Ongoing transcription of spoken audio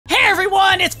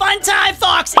everyone, it's Funtime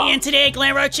Foxy, and today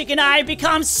Glamrock, Chica, and I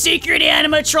become secret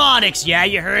animatronics. Yeah,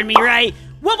 you heard me right.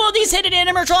 What will these hidden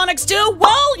animatronics do?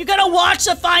 Well, you gotta watch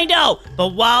to find out. But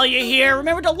while you're here,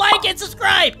 remember to like and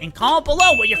subscribe, and comment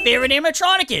below what your favorite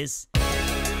animatronic is.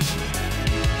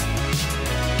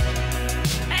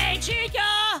 Hey,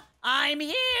 Chica! I'm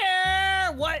here!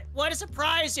 What a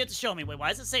surprise you have to show me. Wait, why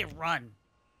does it say run?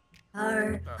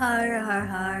 Har, har, har,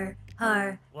 har.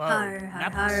 Har, Whoa, har, har,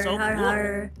 that's har, so har, cool.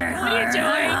 har, What are you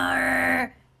doing?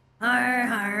 har, har,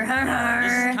 har, har, har.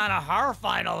 This is kind of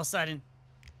horrifying all of a sudden.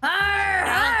 Har,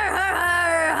 har,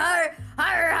 har,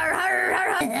 har, har,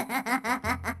 har,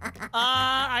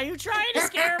 har. Are you trying to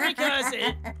scare me? Because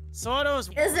it sort of was...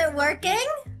 Is it working?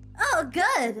 Oh,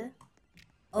 good.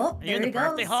 Oh, Are you there in the he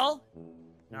birthday goes. hall?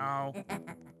 No.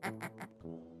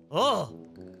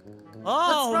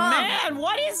 Oh wrong? man,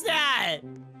 what is that?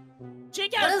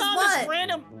 Chica, What I is found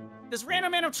what? this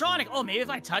random animatronic. Oh, maybe if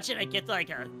I touch it, I get like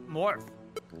a morph.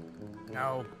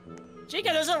 No. Chica,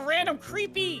 there's a random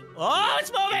creepy. Oh,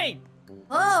 it's moving.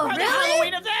 Oh, From the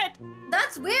Halloween really? event.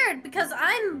 That's weird because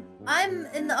I'm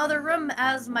in the other room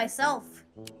as myself.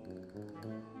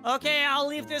 Okay, I'll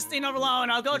leave this thing alone.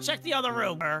 I'll go check the other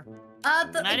room. I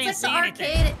didn't it's see like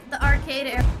anything. the arcade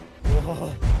area.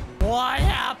 Whoa. What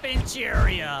happened,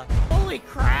 Cheeria? Holy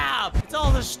crap! It's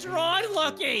all destroyed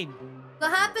looking.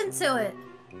 What happened to it?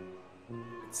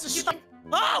 It's just...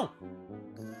 Oh!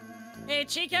 Hey,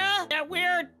 Chica, that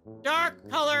weird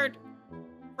dark-colored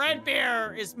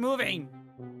FREDBEAR is moving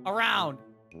around.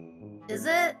 Is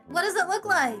it? What does it look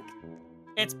like?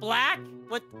 It's black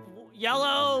with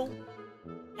yellow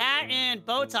hat and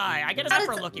bow tie. I get a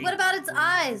zipper looking. What about its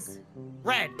eyes?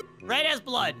 Red. Red as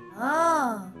blood.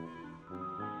 Oh.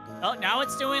 Oh, now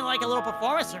it's doing like a little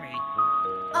performance for me.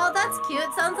 Oh, that's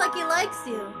cute. Sounds like he likes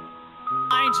you.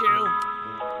 Mind you.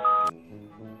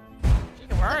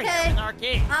 Chica, where are you? Okay. In the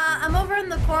arcade. I'm over in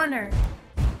the corner.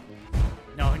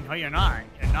 No, you're not.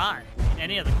 You're not. In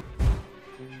any of the...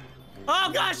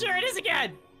 Oh gosh, there it is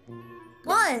again!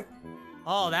 What?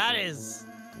 Oh, that is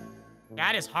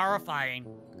horrifying.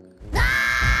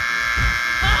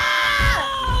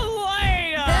 Oh,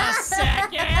 wait a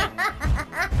second!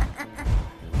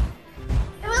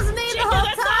 It was me Chica, the whole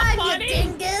that's not time, you funny.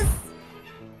 dingus.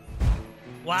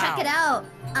 Wow. Check it out.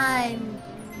 I'm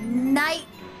Night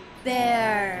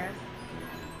Bear.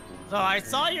 So I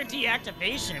saw your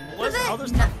deactivation. What was Does the it? other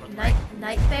stuff look like?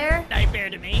 Night Bear? Night Bear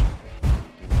to me.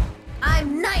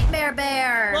 I'm Nightmare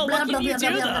Bear. Well, what Blah, can you blah, blah,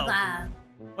 do, blah, blah, though? blah.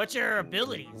 What's your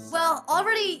abilities? Well,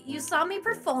 already you saw me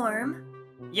perform.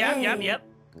 Yep.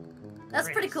 That's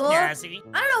pretty cool. Snazzy.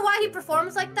 I don't know why he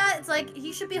performs like that. It's like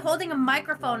he should be holding a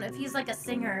microphone if he's like a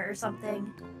singer or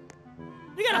something.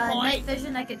 You got a point. Night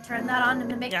vision, I could turn that on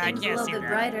to make Yeah, I things a can't little see bit that.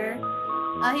 brighter.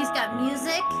 He's got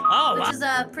music, Oh, which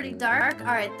wow. is pretty dark. All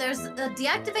right, there's a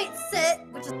deactivate sit,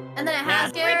 which is, and then it Yeah, has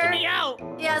it's freaking scare. me out.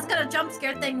 Yeah, it's got a jump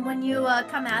scare thing when you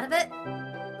come out of it.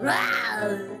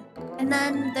 And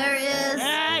then there is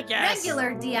Yeah, I guess.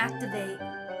 regular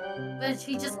deactivate, which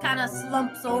he just kind of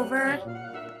slumps over.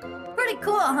 Pretty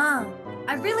cool, huh?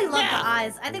 I really love Yeah. the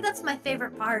eyes. I think that's my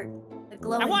favorite part. The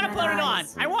glowing I want to red put it on.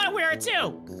 eyes. I want to wear it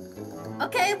too.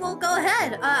 Okay, well, go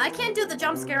ahead. I can't do the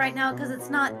jump scare right now because it's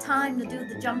not time to do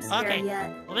the jump scare Okay.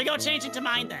 yet. Well, then go change it to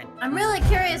mine then. I'm really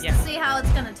curious Yeah. to see how it's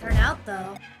gonna turn out,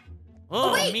 though.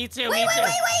 Oh, wait, me too. wait, me too.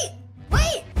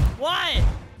 wait! What?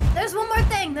 There's one more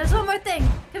thing.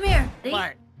 Come here. Ready?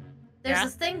 What? There's Yeah?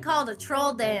 this thing called a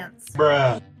troll dance.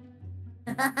 Bruh.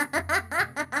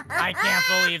 I can't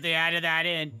believe they added that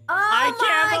in. Oh I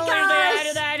can't my believe they gosh.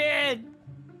 added that in.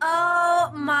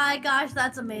 Oh my gosh,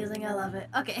 that's amazing. I love it.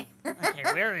 Okay. Okay,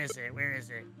 where is it? Where is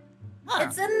it? Huh.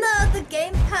 It's in the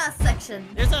Game Pass section.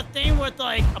 There's a thing with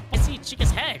like a pissy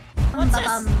Chica's head. What's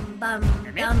this?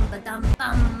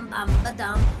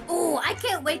 Ooh, I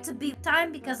can't wait to beat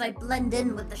time because I blend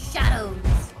in with the shadows.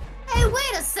 Hey,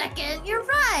 wait a second. You're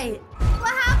right.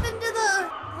 What happened to the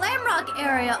Glamrock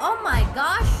area? Oh my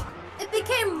gosh. It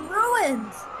became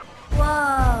ruined.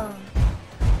 Whoa.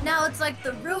 Now it's like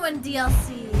the ruined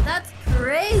DLC. That's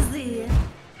crazy.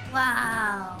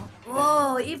 Wow.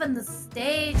 Whoa, even the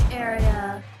stage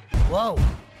area. Whoa.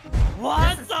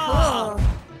 What This is the? cool.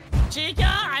 Chica,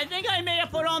 I think I may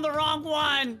have put on the wrong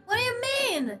one. What do you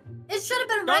mean? It should have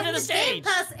been Go right to in the the Game stage.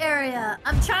 Pass area.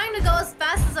 I'm trying to go as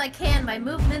fast as I can. My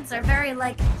movements are very,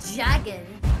 like, jagged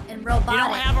and robotic. You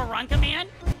don't have a run command?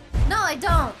 No, I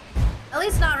don't. At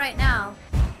least not right now.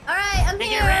 All right, I'm Hey,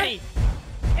 here. get ready.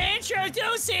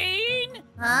 Introducing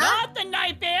Huh? not the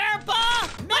Night Bear, but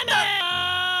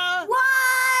Mimic.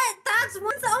 What? That's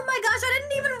one. Oh my gosh, I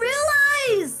didn't even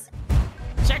realize.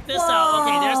 Check this out.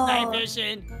 Okay, there's night Whoa.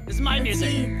 vision. This is my The music.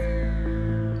 teeth.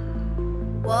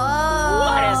 Whoa.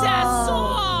 What is that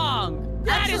song?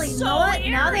 That Actually, is you so know what? eerie.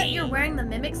 Now that you're wearing the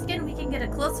mimic skin, we can get a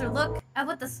closer look at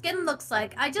what the skin looks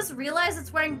like. I just realized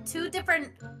it's wearing 2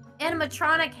 different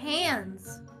animatronic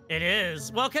hands. It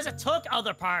is. Well, because it took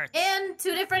other parts. And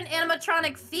 2 different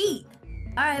animatronic feet.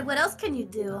 Alright, what else can you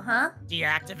do, huh?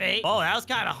 Deactivate. Oh, that was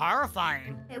kind of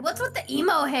horrifying. Hey, what's with the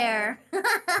emo hair?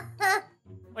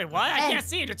 Wait, what? I Hey. can't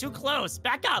see it. You're too close.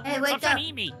 Back up. Hey, wake Stop trying up. to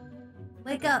eat me.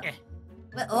 Wake up. Eh.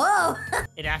 Oh!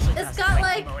 It actually It's does got, look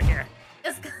like- emo here.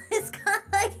 It's got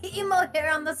like emo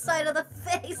hair on the side of the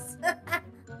face.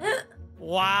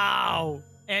 Wow.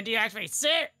 And deactivate.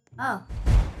 Sit. Oh.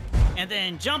 And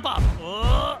then jump up.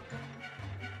 Oh.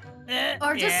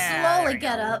 Or just Yeah, slowly there we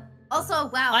get up. Also,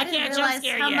 wow, I didn't can't jump realize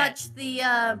scare how yet. much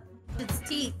its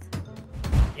teeth. go.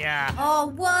 Yeah. Oh,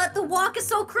 what? The walk is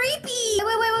so creepy!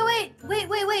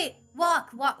 Wait.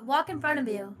 Walk in front of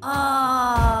you.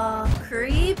 Oh,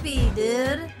 creepy,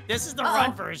 dude. This is the Uh-oh.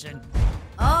 run version.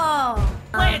 Oh.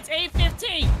 Wait, it's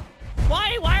 8:15.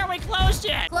 Why aren't we closed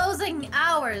yet? Closing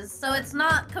hours, so it's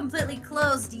not completely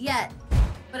closed yet,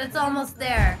 but it's almost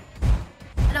there.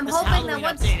 And I'm This hoping that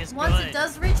Halloween update is once good. it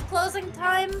does reach closing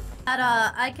time, that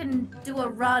I can do a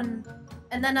run,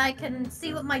 and then I can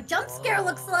see what my jump scare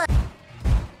looks like.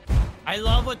 I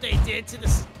love what they did to the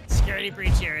security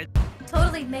breach here.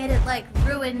 Totally made it like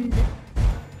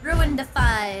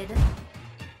ruinedified.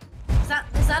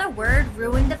 Is that a word?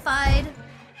 Ruinedified?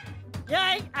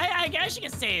 Yeah, I guess you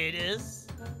can say it is.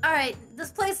 All right,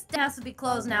 this place has to be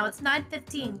closed now. It's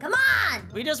 9:15. Come on!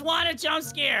 We just want a jump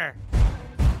scare.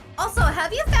 Also,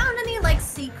 have you found any like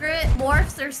secret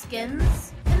morphs or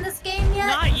skins in this game yet?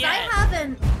 Not 'Cause yet.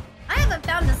 I haven't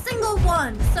found a single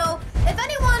one. So if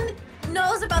anyone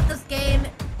knows about this game,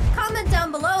 comment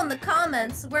down below in the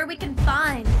comments where we can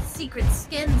find secret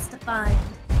skins to find.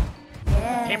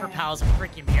 Yeah. Paper pals are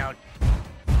freaking me out.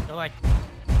 They're like,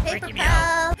 Paper freaking me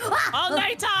out. pal. Ah! Oh,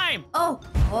 nighttime! Oh.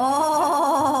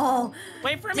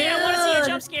 Wait for me, I want to see a Dude.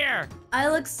 jump scare. I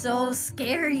look so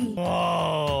scary.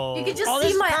 Whoa. You can just oh, see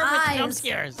this is my perfect for jump eyes.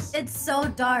 scares. It's so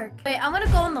dark. Wait, I'm gonna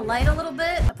go in the light a little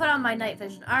bit. I put on my night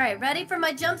vision. All right, ready for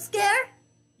my jump scare?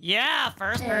 Yeah,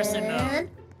 first person mode. And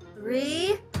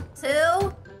 3, 2,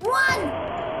 1.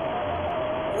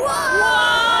 Whoa!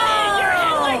 Whoa! Your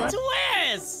head like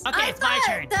twists! Okay, I it's my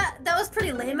thought turn. that was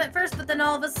pretty lame at first, but then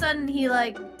all of a sudden he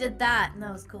like did that, and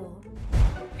that was cool.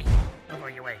 Move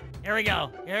out your way. Here we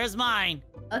go. Here's mine.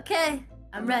 Okay,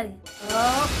 I'm ready.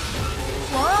 Oh!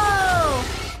 Whoa!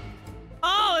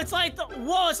 Oh, it's like the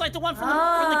one from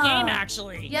the game,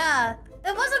 actually. Yeah,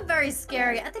 it wasn't very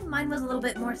scary. I think mine was a little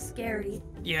bit more scary.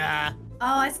 Yeah.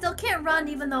 Oh, I still can't run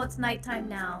even though it's nighttime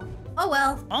now. Oh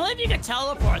well. Only if you could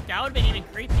teleport. That would have been even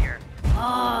creepier.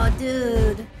 Oh,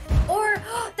 dude. Or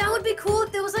that would be cool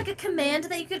if there was like a command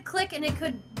that you could click and it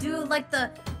could do like the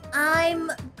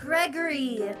I'm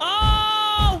Gregory.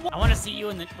 Oh! I want to see you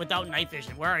without night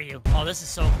vision. Where are you? Oh, this is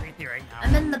so creepy right now.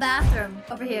 I'm in the bathroom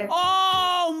over here.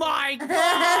 Oh my god!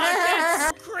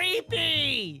 That's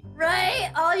creepy!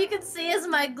 Right? All you can see is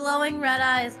my glowing red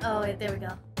eyes. Oh, wait, there we go.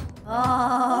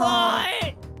 Oh.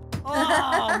 What?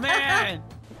 Oh man!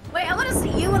 Wait, I want to see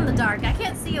you in the dark. I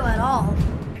can't see you at all.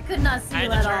 I could not see I you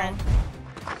had at to all. turn.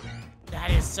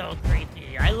 That is so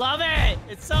creepy. I love it.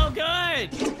 It's so good.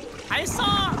 I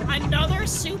saw another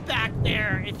suit back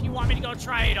there if you want me to go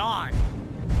try it on.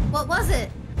 What was it?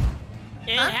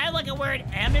 It Huh? had like a word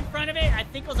M in front of it. I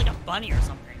think it was like a bunny or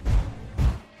something.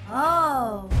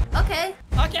 Oh, okay.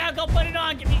 Okay, I'll go put it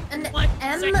on. Give me An 1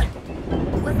 M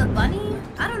second. with a bunny?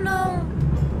 I don't know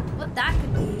what that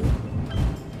could be.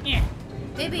 Yeah.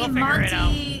 Maybe We'll figure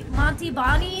it Monty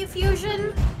Bonnie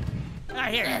fusion? Ah,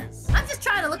 here it is. I'm just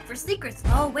trying to look for secrets.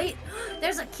 Oh, wait.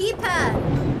 There's a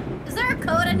keypad. Is there a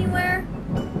code anywhere?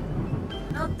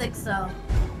 I don't think so.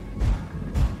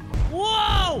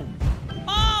 Whoa!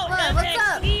 Oh, What? What's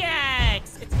up?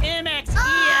 MXEX! It's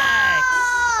MXEX!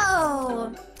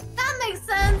 Oh! That makes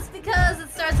sense because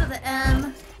it starts with an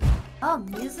M. Oh,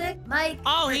 music? Mike?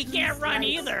 Oh, he Freaking can't run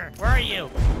Snipes. either. Where are you?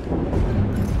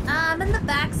 I'm in the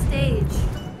backstage.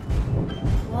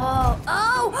 Whoa.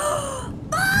 Oh!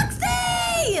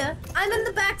 Foxy! I'm in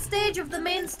the backstage of the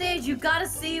main stage. You gotta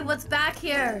see what's back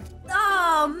here.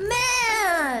 Oh,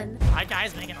 man! My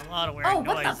guy's making a lot of weird Oh, noise.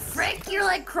 what the frick? You're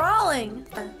like crawling.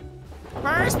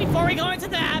 First, before we go into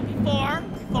that, before,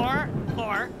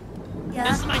 Yeah.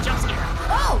 this is my jump scare.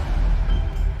 Oh!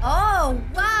 Oh,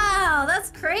 wow, that's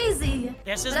crazy.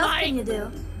 This is what else my can you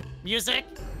do? music.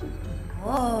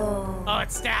 Whoa. Oh,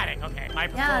 it's static. Okay, my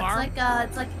perform. Yeah,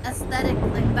 it's like aesthetic,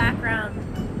 like background.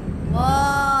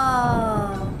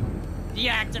 Whoa.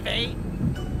 Deactivate.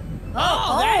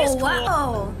 Oh, that is cool.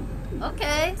 wow.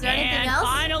 Okay. Is there anything else?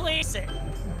 Finally, sit.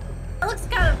 That looks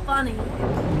kind of funny.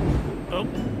 Oh.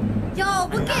 Yo,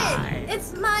 look it!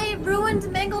 It's my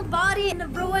ruined, mangled body and a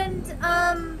ruined,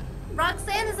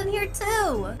 Roxanne is in here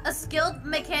too. A skilled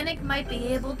mechanic might be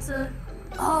able to...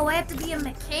 Oh, I have to be a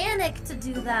mechanic to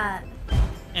do that.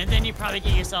 And then you probably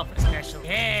get yourself a special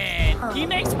head. He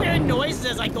makes weird noises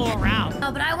as I go around.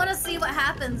 No, but I want to see what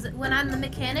happens when I'm the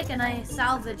mechanic and I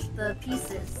salvage the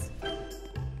pieces.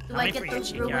 Do I get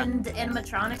those ruined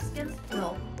animatronic skins?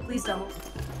 No, please don't.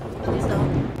 Please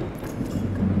don't.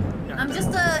 I'm just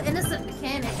an innocent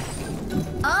mechanic.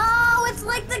 Oh, it's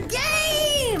like the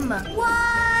game!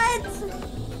 What?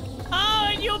 Oh,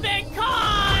 and you've been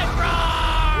caught,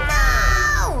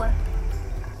 bro! No!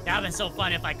 That would have been so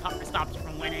fun if I stopped you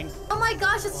from winning. Oh my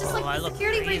gosh, it's just like the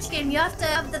security breach game. You have to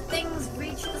have the things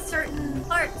reach the certain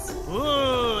parts.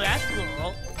 Ooh, that's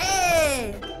cool.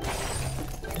 Hey!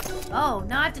 Oh,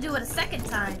 now I have to do it a second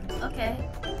time. Okay.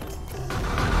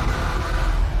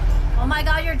 Oh my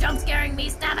god, you're jump scaring me.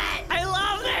 Stop it! I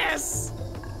love this!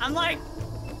 I'm like,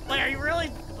 wait, are you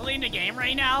really playing the game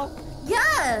right now?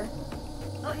 Yeah!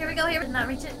 Oh, here we go. Here, did not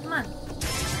reach it. Come on.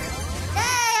 Hey,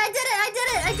 I did it! I did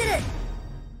it! I did it!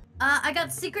 I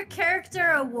got Secret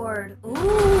Character Award.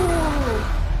 Ooh!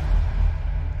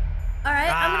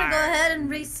 Alright, I'm gonna go ahead and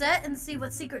reset and see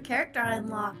what secret character I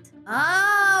unlocked. Oh,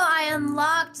 I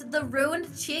unlocked the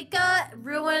ruined Chica,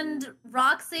 ruined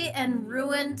Roxy, and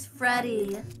ruined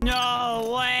Freddy.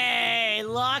 No way!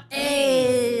 Lucky!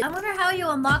 Hey. I wonder how you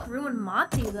unlock ruined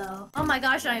Monty, though. Oh my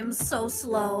gosh, I am so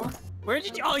slow. Where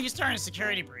did you... Oh, you started a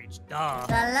security breach. Duh. La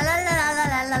la la la la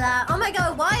la la la. Oh my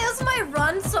god, why is my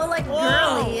run so, like,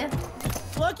 girly?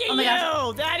 Look at you!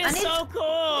 Gosh. That is so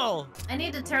cool! I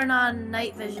need to turn on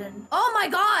night vision. Oh my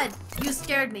god! You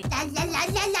scared me.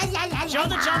 Show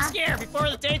the jump scare before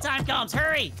the daytime comes.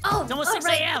 Hurry! Oh, it's almost 6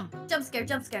 a.m. Jump scare,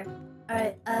 jump scare.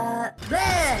 Alright,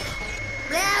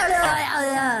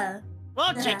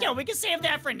 Well, Chica, we can save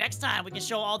that for next time. We can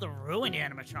show all the ruined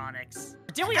animatronics.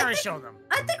 Or did we already show them?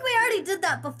 I think we already did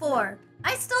that before.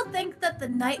 I still think that the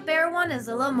Night Bear one is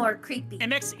a little more creepy.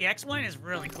 MXEX one is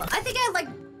really cool. I think I like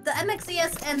the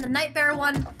MXES and the Night Bear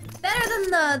one better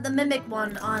than the Mimic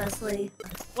one, honestly.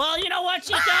 Well, you know what,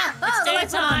 Chica? It's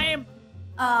daytime.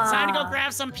 It's time to go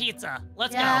grab some pizza.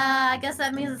 Let's go. Yeah, I guess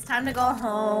that means it's time to go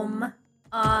home.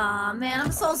 Aw, man,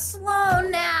 I'm so slow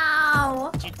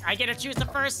now. I get to choose the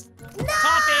first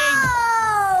topping.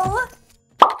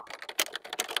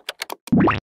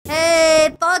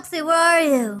 Hey, Foxy, where are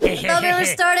you? I thought we were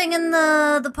starting in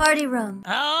the party room.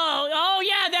 Oh,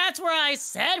 yeah, that's where I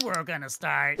said we're gonna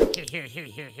start. You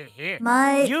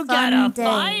gotta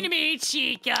find me,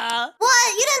 Chica.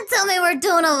 What? You didn't tell me we're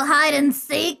doing a hide and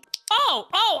seek. Oh,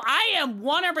 I am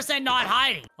 100% not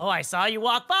hiding. Oh, I saw you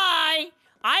walk by.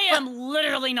 I am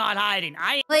literally not hiding.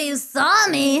 Wait, you saw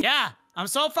me? Yeah. I'm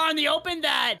so far in the open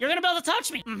that you're gonna be able to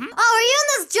touch me. Oh, are you in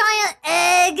this giant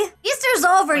egg? Easter's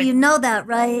over, you know that,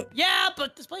 right? Yeah,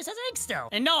 but this place has eggs still.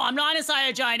 And no, I'm not inside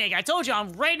a giant egg. I told you,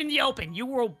 I'm right in the open. You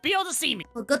will be able to see me.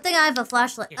 Well, good thing I have a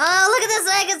flashlight. Oh, look at this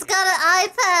egg. It's got an eye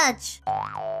patch.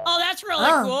 Oh, that's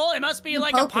really cool. It must be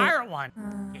like a pirate one.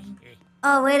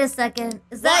 Oh, wait a second.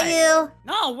 Is that you?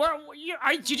 No,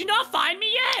 did you not find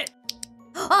me yet?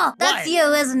 Oh, that's you,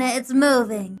 isn't it? It's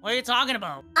moving. What are you talking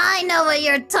about? I know what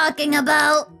you're talking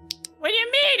about. What do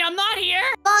you mean? I'm not here.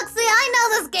 Foxy, I know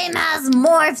this game has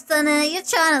morphs in it. You're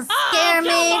trying to scare me.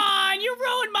 Come on. You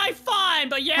ruined my fun.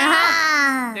 But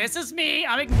yeah, this is me.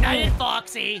 I'm Ignited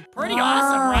Foxy. Pretty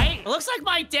awesome, right? It looks like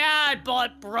my dad,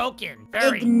 but broken.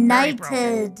 Ignited.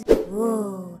 Very broken.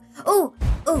 Ooh.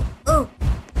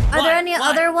 Are there any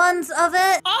other ones of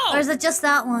it? Oh! Or is it just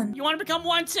that one? You want to become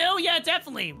one too? Yeah,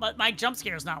 definitely. But my jump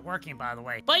scare is not working, by the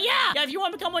way. But yeah, if you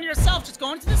want to become one yourself, just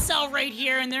go into the cell right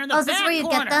here, and they're in the back corner. Oh, is this where you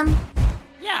get them?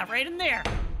 Yeah, right in there.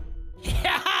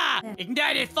 Yeah!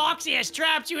 Ignited Foxy has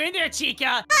trapped you in there,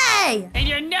 Chica. Hey! And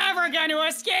you're never going to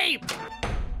escape.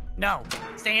 No,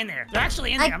 stay in there. They're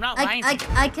actually in there. I'm not lying.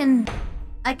 I can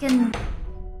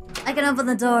open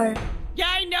the door. Yeah,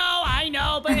 I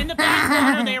know, but in the back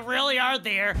corner, they really are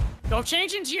there. Go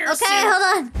change into your suit. Okay, hold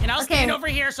on. And I'll stand over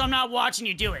here so I'm not watching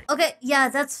you do it. Okay, yeah,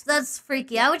 that's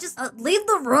freaky. I would just leave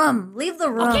the room. Leave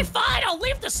the room. Okay, fine. I'll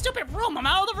leave the stupid room. I'm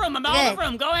out of the room. I'm out of the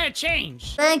room. Go ahead,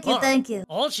 change. Thank you.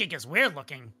 Old Chica's weird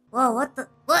looking. Whoa, what?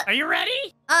 Are you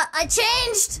ready? I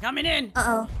changed. Coming in.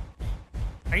 Uh-oh.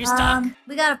 Are you stuck?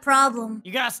 We got a problem.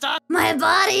 You got stuck? My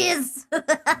body is...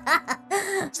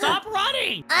 Stop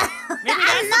running! Maybe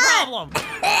that's the problem.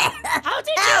 How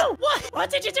did you? What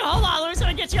did you do? Hold on, let me see if I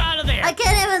can get you out of there. I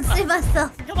can't even see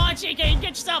myself. Come on, Chica, you can get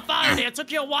yourself out of there. It took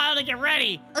you a while to get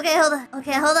ready. Okay, hold on.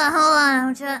 Okay, hold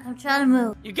on. I'm trying to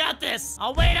move. You got this.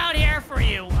 I'll wait out here for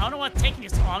you. I don't know what's taking you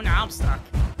so long. Now I'm stuck.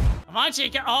 Come on,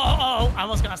 Chica. Oh, I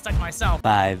almost got stuck myself.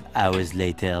 5 hours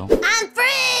later. I'm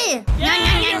free!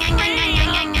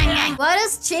 Why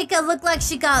does Chica look like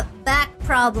she got back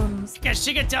problems? Because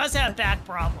Chica does have back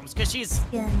problems. Because she's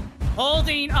Again.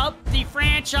 holding up the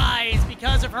franchise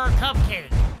because of her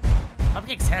cupcake.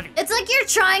 Cupcake's heavy. It's like you're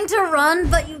trying to run,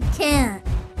 but you can't.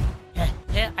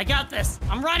 Yeah, I got this.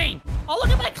 I'm running. Oh, look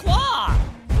at my claw.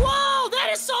 Whoa, that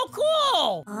is so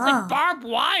cool. It's like barbed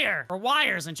wire, or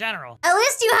wires in general. At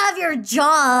least you have your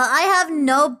jaw. I have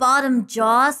no bottom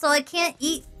jaw, so I can't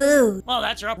eat food. Whoa,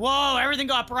 that's rough. Whoa, everything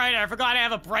got brighter. I forgot I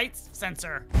have a bright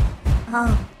sensor.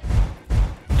 Oh.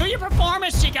 Do your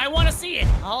performance, Chica. I want to see it.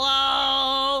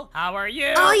 Hello. How are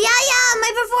you? Oh, yeah.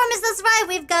 My performance. That's right.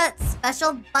 We've got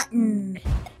special button.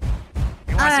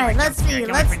 All right, let's see.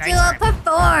 Let's do a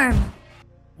perform.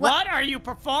 What are you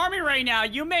performing right now?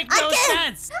 You make no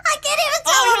sense. I can't even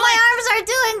tell what my arms are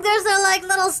doing. There's like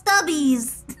little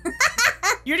stubbies.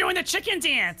 You're doing the chicken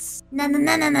dance. Slow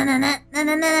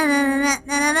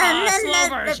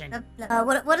version.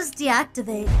 What is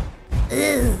deactivate?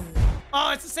 Ew.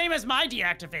 Oh, it's the same as my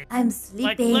deactivate. I'm sleeping.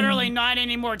 Like literally not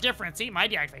any more different. See, my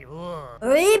deactivate. Ugh.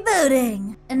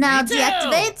 Rebooting. And now Me too.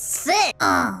 deactivate. Sit.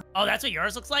 Oh, that's what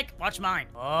yours looks like? Watch mine.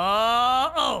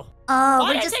 Oh, we're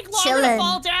why did it just take longer chilling. to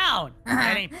fall down?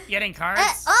 Getting cards?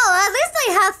 At least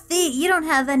I have feet. You don't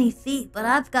have any feet, but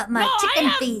I've got my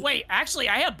chicken feet. Wait, actually,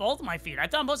 I have both of my feet. I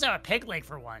thought I'm supposed to have a pig leg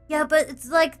for one. Yeah, but it's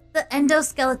like the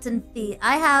endoskeleton feet.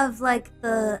 I have like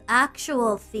the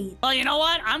actual feet. Well, you know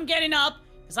what? I'm getting up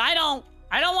because I don't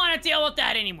want to deal with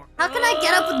that anymore. How can I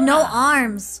get up with no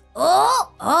arms?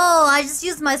 Oh, I just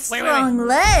used my strong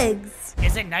legs.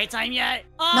 Is it nighttime yet?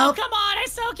 Oh, nope. Come on, I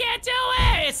still can't do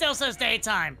it. It still says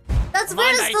daytime. That's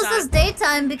weird, it still says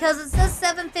daytime because it says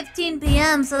 7:15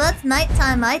 p.m., so that's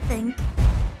nighttime, I think.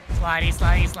 Slidey.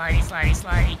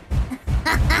 slidey.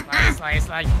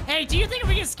 Hey, do you think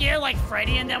we can scare like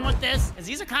Freddy and them with this? Because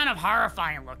these are kind of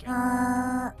horrifying looking.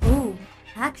 Ooh,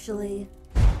 actually,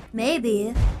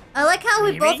 maybe. I like how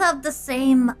we both have the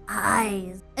same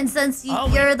eyes. And since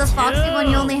you're the Foxy one,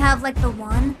 you only have like the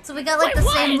one. So we got like the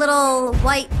same little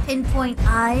white pinpoint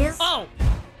eyes. Oh,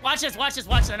 watch this. I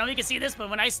know you can see this, but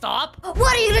when I stop...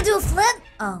 What, are you gonna do a flip?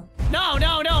 Oh. No.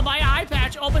 My eye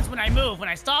patch opens when I move. When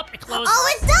I stop, it closes.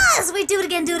 Oh, it does! Wait, do it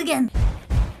again.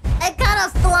 It kind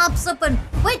of flops open.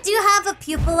 Wait, do you have a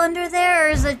pupil under there, or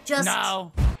is it just...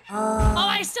 No. Oh,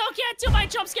 I still can't do my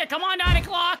jump scare. Come on, 9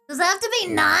 o'clock. Does it have to be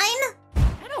 9?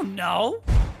 I don't know.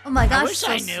 Oh my gosh, I wish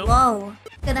I knew. Slow.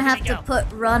 Gonna have to put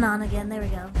run on again. There we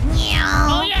go.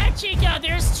 Oh yeah, Chica,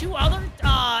 there's 2 other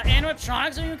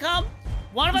animatronics who can come.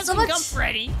 One of us can come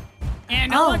Freddy,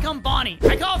 and another one come Bonnie.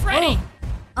 I call Freddy.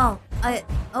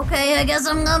 Okay, I guess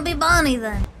I'm gonna be Bonnie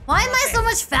then. Why am I so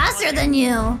much faster than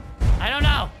you? I don't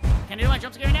know. Can I do my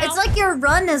jump scare now? It's like your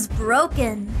run is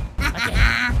broken. Okay.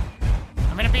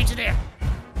 I'm gonna beat you there.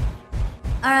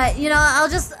 Alright, you know, I'll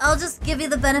just give you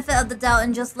the benefit of the doubt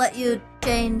and just let you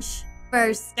change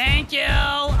first. Thank you.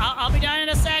 I'll be done in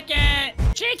a second.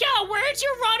 Chica, where'd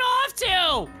you run off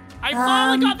to? I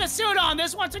finally got the suit on.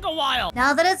 This one took a while.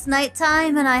 Now that it's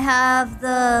nighttime and I have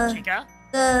the Chica?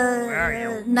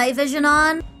 the night vision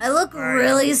on, I look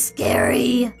really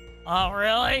scary. Oh,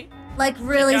 really? Like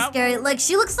really scary. Like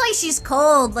she looks like she's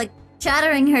cold, like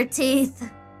chattering her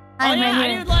teeth. I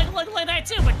do look like that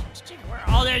too, but Chica,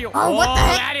 there you are. Oh, what the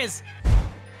heck?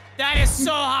 That is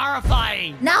so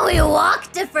horrifying. Now we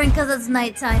walk different because it's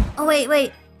nighttime. Oh,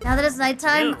 wait. Now that it's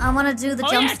nighttime, I want to do the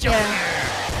jump scare.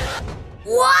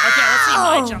 Wow! Okay, let's see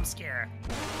my jump scare.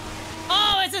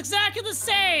 Oh, it's exactly the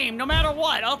same, no matter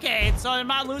what. Okay, so I'm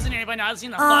not losing anybody now. I've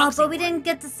seen the Foxy but we didn't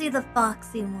get to see the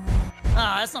Foxy one. Oh,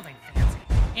 that's nothing fancy.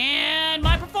 And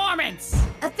my performance.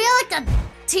 I feel like a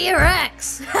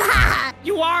T-Rex.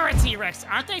 You are a T-Rex.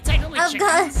 Aren't they technically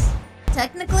chickens?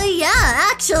 Technically, yeah,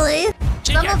 actually.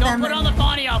 Chica, go put on the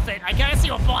Bonnie outfit. I gotta see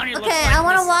what Bonnie looks like. Okay, I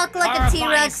want to walk like a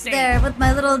T-Rex there with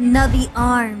my little nubby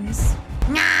arms.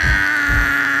 Oh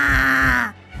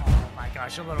my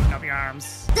gosh, your little nubby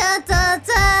arms. Da, da,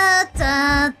 da,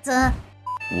 da, da.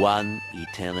 1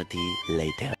 eternity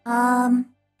later.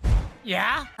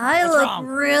 Yeah? I What's look wrong?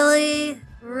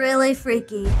 really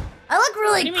freaky. I look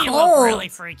really what do you mean cold. You look really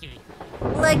freaky?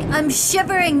 Like I'm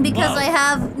shivering because I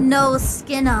have no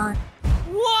skin on.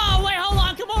 Whoa, wait, hold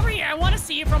on, come over here. I want to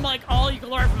see you from like all you can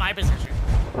learn from my position.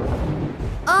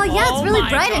 Oh yeah, it's really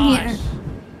bright in here.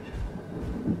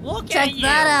 Look at you. Check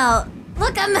that out.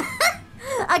 Look,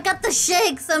 I got the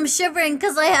shakes. I'm shivering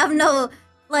because I have no,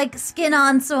 like, skin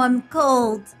on, so I'm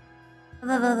cold.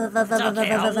 It's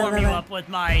okay, I'll warm you up with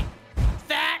my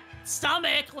fat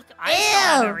stomach. Look, I still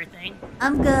have everything.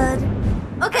 I'm good.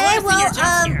 Okay, well,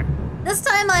 this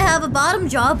time I have a bottom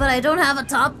jaw, but I don't have a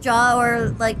top jaw or,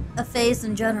 like, a face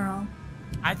in general.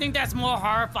 I think that's more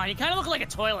horrifying. You kind of look like a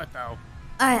toilet, though.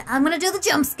 Alright, I'm gonna do the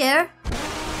jump scare.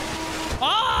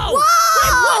 Oh! Whoa!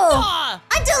 Wait, what the?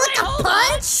 I do like a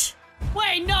punch?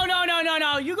 Wait, no.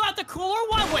 You got the cooler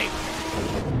one? Wait.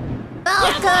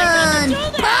 Falcon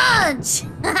punch!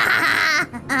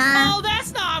 Oh,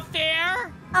 that's not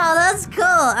fair. Oh, that's cool.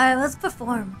 Alright, let's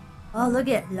perform. Oh, look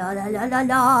at la la la la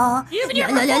la. Even la your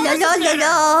la la la performance is la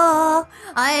la.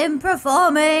 I am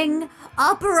performing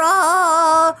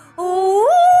opera. Ooh.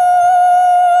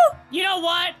 You know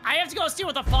what? I have to go see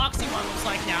what the Foxy one looks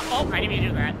like now. Oh, I didn't mean to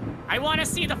do that. I want to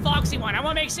see the Foxy one. I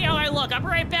want to see how I look. I'm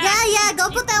right back. Yeah, go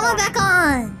put that one back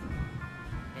on.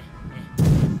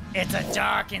 It's a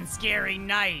dark and scary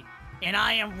night, and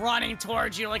I am running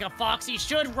towards you like a Foxy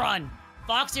should run.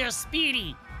 Foxy are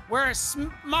speedy. We're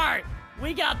smart.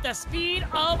 We got the speed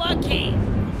of a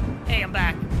king. Hey, I'm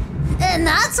back. And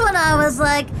that's when I was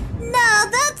like, no,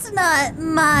 that's not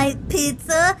my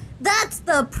pizza. That's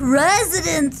the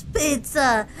president's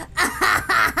pizza.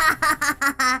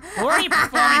 Who are you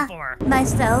performing for?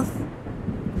 Myself.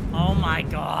 Oh my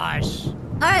gosh.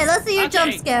 All right, let's see your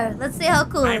jump scare. Let's see how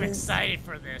cool I'm it is. excited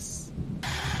for this.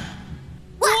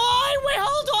 What? Wait,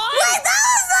 hold on. Wait,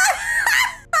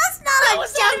 that's not a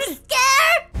jump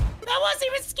scare. That wasn't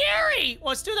even scary.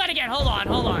 Let's do that again. Hold on.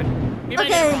 Maybe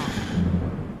Okay.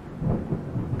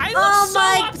 I did it wrong.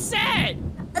 I look so upset.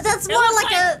 That's more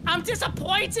like I'm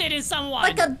disappointed in someone.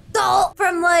 like a doll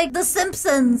from like The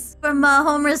Simpsons, from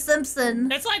Homer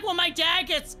Simpson. It's like when my dad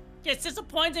gets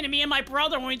disappointed in me and my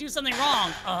brother when we do something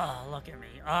wrong. Oh, look at me.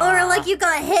 Oh. Or like you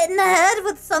got hit in the head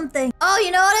with something. Oh,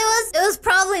 you know what it was? It was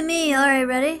probably me. All right,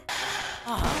 ready?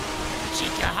 Oh,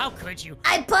 Chica, how could you?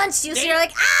 I punched you, so you're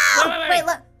like, ow! Wait,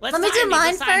 let me do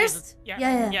mine first.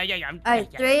 Yeah. All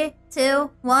right, 3, 2,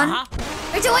 1.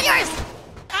 3, 2, 1, yours!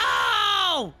 Ow!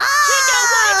 Oh! Chica,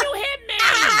 why'd you hit me?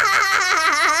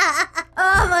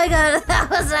 Oh my god, that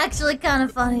was actually kind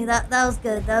of funny. That was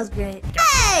good. That was great.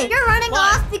 Hey, you're running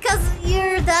off because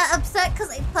you're that upset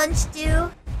because I punched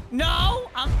you. No,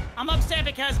 I'm upset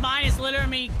because mine is literally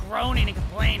me groaning and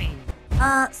complaining.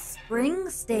 Spring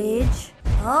stage.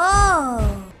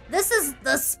 Oh, this is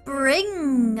the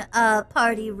spring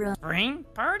party room. Spring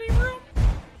party room?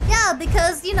 Yeah,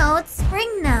 because you know it's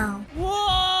spring now. Whoa!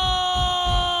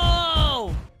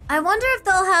 I wonder if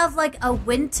they'll have like a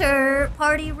winter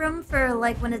party room for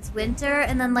like when it's winter,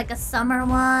 and then like a summer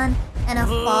one and a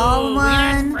fall one. We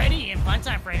asked Freddy and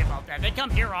Funtime Freddy about that. They come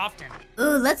here often.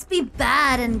 Ooh, let's be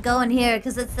bad and go in here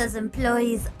because it says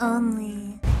employees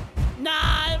only.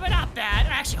 Nah, we're not bad.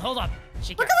 Actually, hold up.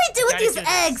 What can we do with these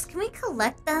eggs? Can we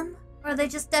collect them? Or are they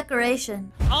just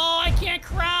decoration? Oh, I can't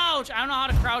crouch. I don't know how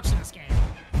to crouch in this game.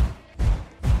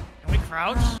 Can we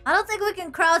crouch? I don't think we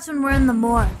can crouch when we're in the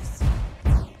morphs.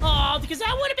 Oh, because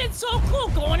that would have been so cool,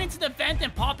 going into the vent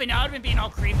and popping out and being all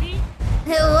creepy.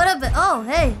 It would have been. Oh,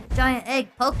 hey, giant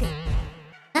egg poking.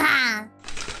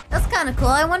 That's kind of cool.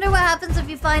 I wonder what happens if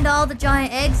you find all the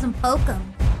giant eggs and poke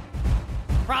them.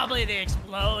 Probably they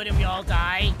explode and we all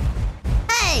die.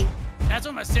 Hey! That's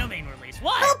what I'm assuming, at least.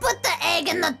 What? Who put the egg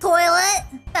in the toilet?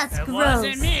 That's gross. It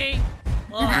wasn't me.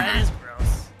 Well, that is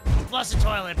gross. Flush the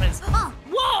toilet, but it's...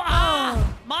 Whoa!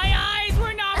 My eyes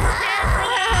were not prepared for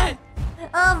that!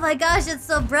 Oh my gosh, it's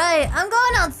so bright. I'm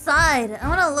going outside. I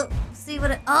want to look, see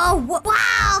what it... Oh,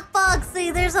 wow,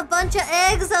 Foxy, there's a bunch of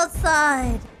eggs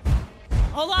outside.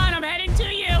 Hold on, I'm heading to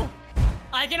you.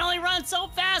 I can only run so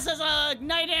fast as a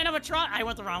night animatronic. I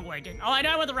went the wrong way, didn't I? Oh, I know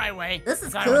I went the right way. This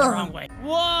is cool. I went the wrong way.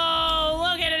 Whoa,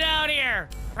 look at it out here.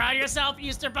 Proud of yourself,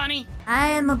 Easter Bunny? I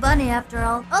am a bunny after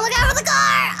all. Oh, look out for the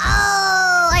car!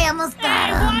 Oh, I almost got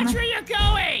him. Hey, watch where you're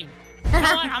going. You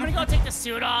know what? I'm gonna go take the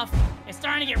suit off. It's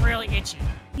starting to get really itchy.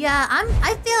 Yeah,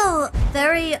 I feel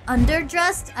very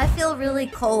underdressed. I feel really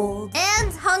cold.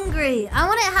 And hungry. I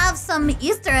want to have some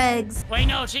Easter eggs. Wait,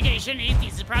 no, Chica, you shouldn't eat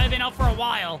these. It's probably been out for a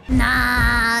while.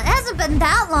 Nah, it hasn't been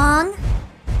that long.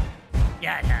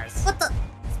 Yeah, it has. What the?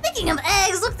 Speaking of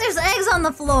eggs, look, there's eggs on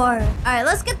the floor. All right,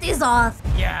 let's get these off.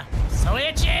 Yeah, so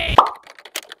itchy.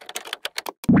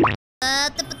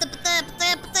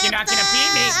 You're not gonna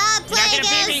beat me. You're not gonna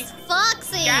beat me.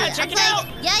 Foxy. Yeah, check it out.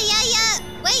 Yeah.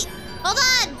 Wait, hold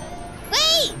on.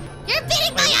 Wait, you're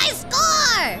beating my high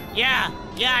score. Yeah,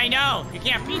 I know. You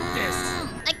can't beat this.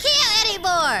 I can't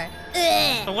anymore.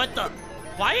 But what the?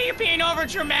 Why are you being over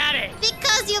dramatic?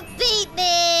 Because because you beat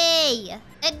me.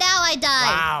 And now I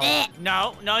die.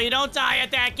 Wow. No, you don't die at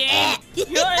that game.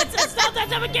 It's not that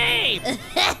type of game.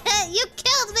 You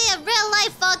killed me in real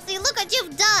life, Foxy. Look what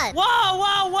you've done.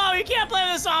 Whoa. You can't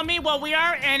blame this on me. Well, we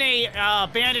are in a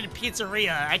abandoned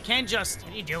pizzeria. I can't just...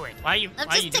 What are you doing? Why are you doing that?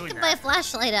 I'm just taking my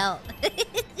flashlight out.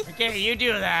 Okay, you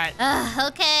do that.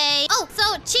 Okay. Oh,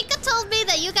 so Chica told me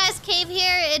that you guys came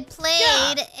here and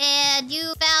played, and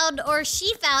you found, or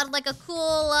she found, like a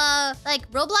cool, like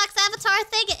Roblox avatar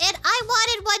thing, and I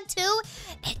wanted one too.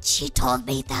 And she told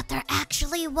me that there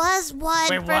actually was one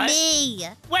for me.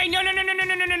 Wait, no.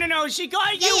 She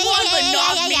got you one, but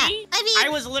not me. I mean, I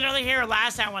was literally here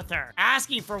last time with her,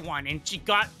 asking for one, and she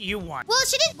got you one. Well,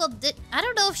 she didn't. Well, I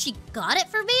don't know if she got it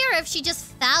for me or if she just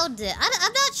found it.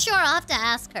 I'm not sure. I'll have to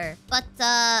ask her. But,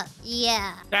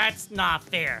 yeah. That's not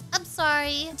fair. I'm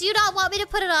sorry. Do you not want me to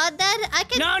put it on then? I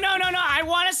can... No. I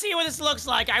want to see what this looks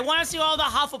like. I want to see what all the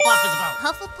Hufflepuff is about.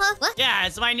 Hufflepuff? What? Yeah,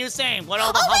 it's my new saying. What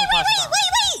all the Hufflepuff is about.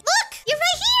 Wait. Look, you're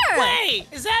right here. Wait,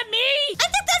 is that me? I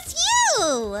think that's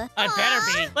you. I better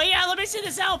be. But yeah, let me see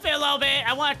this outfit a little bit.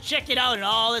 I want to check it out in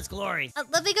all its glory.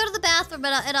 Let me go to the bathroom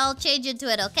and I'll change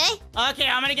into it, okay? Okay,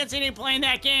 I'm going to continue playing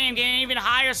that game, getting an even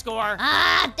higher score.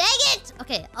 Ah, dang it.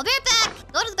 Okay, I'll be right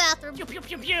back. Go to the bathroom. Pew, pew,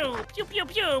 pew, pew. Pew, pew,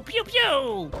 pew. Pew,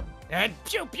 pew. And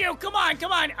pew, pew. Come on.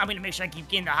 I'm going to make sure I keep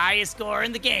getting the highest score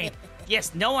in the game.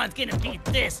 Yes, no one's going to beat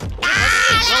this. No.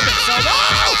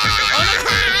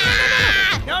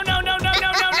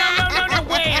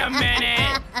 Wait a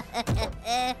minute.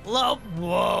 Whoa.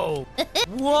 Wait,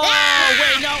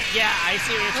 no. Yeah, I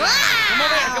see what you're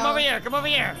trying. Come over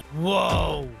here.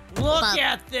 Whoa. Look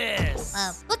at this.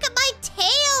 Look at my tail.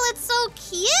 It's so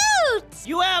cute.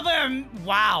 You have a...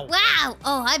 Wow.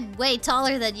 Oh, I'm way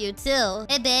taller than you, too.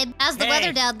 Hey, babe. How's the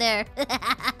weather down there?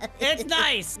 It's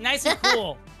nice. Nice and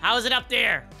cool. How is it up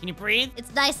there? Can you breathe?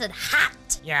 It's nice and hot.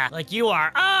 Yeah, like you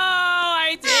are. Oh,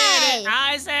 I did it.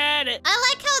 I said it.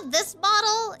 I like how this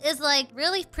model is like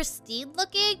really pristine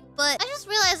looking, but I just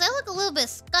realized I look a little bit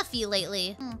scuffy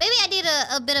lately. Maybe I need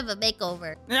a bit of a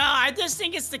makeover. No, I just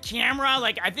think it's the camera.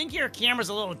 Like, I think your camera's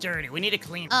a little dirty. We need to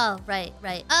clean it. Oh, right.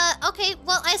 Okay,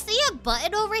 well, I see a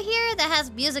button over here that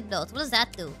has music notes. What does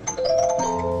that do?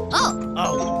 Oh,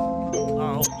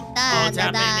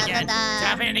 tap it again. What's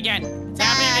happening again? What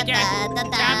are you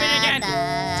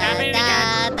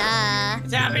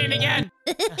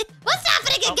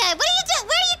doing?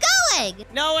 Where are you going?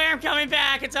 Nowhere, I'm coming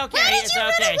back. It's okay. Why did you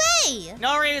run away?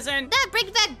 No reason. That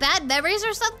brings back bad memories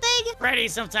or something? Freddy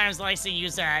sometimes likes to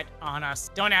use that on us.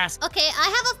 Don't ask. Okay, I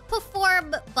have a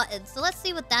perform button, so let's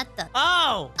see what that does.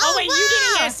 Oh wait, wow. You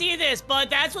didn't get to see this, but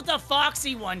that's what the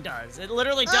Foxy one does. It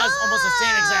literally does almost the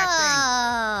same exact thing.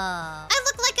 I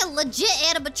look like a legit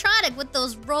animatronic with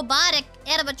those robotic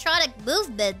animatronic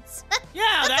movements.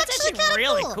 Yeah, that's actually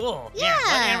really cool. Yeah.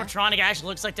 What animatronic actually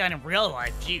looks like that in real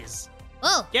life? Jeez.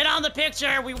 Whoa. Get on the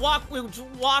picture. We walk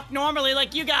normally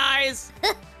like you guys.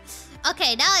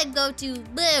 Okay, now I go to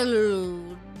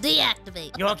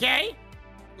deactivate. You okay?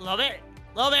 Love it.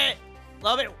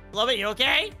 You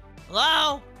okay?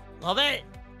 Hello? Love it.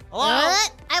 Hello?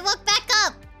 What? I woke back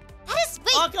up. That is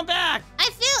wait. Welcome back.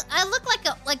 I look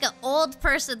like an old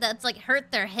person that's like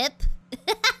hurt their hip.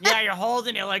 Yeah, you're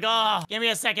holding it like, oh, give me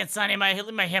a second, Sonny. My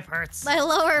hip hurts. My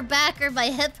lower back or my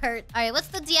hip hurt. All right, what's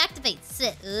the deactivate?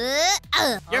 Sit.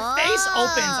 Your face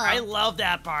opens. I love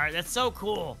that part. That's so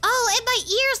cool. Oh, and my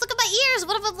ears. Look at my ears.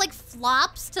 One of them like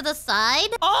flops to the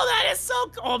side. Oh, that is so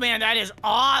cool. Oh, man, that is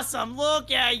awesome. Look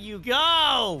at you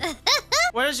go.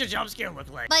 What does your jump scare look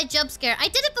like? My jump scare. I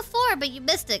did it before, but you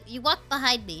missed it. You walked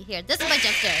behind me. Here, this is my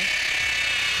jump scare.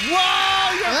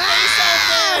 Whoa, your face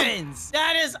opens!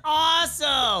 That is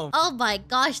awesome! Oh my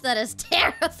gosh, that is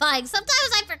terrifying.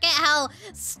 Sometimes I forget how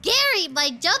scary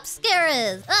my jump scare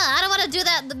is. I don't want to do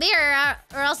that in the mirror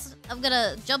or else I'm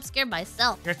gonna jump scare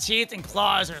myself. Your teeth and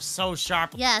claws are so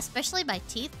sharp. Yeah, especially my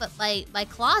teeth, but my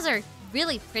claws are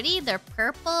really pretty. They're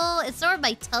purple. It's sort of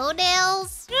my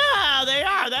toenails. Yeah, they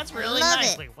are. That's really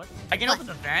nice. It. Wait, what? I can open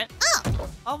the vent? Oh.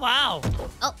 Oh, wow.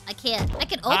 Oh, I can't. I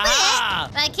can open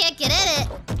it, but I can't get in it.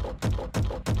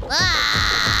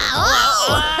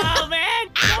 Oh, man.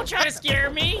 Don't try to scare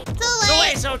me. Too late. So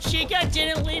wait, so Chica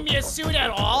didn't leave me a suit at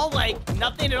all? Like,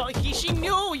 nothing at all? She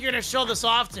knew you were going to show this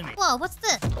off to me. Whoa, what's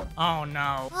this? Oh,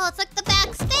 no. Oh, it's like the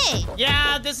backstage.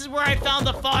 Yeah, this is where I found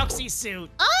the Foxy suit.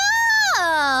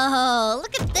 Oh,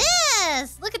 look at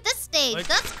this. Look at this stage. Look.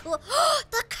 That's cool.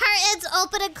 The curtains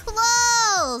open and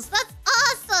close. That's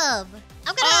awesome.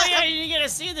 Oh, yeah, you didn't get to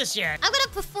see this yet. I'm gonna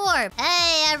perform.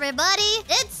 Hey, everybody.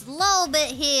 It's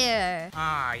Lobit here.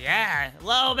 Oh, yeah.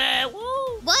 Lobit.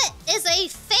 Woo. What is a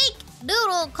fake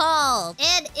noodle called?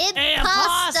 An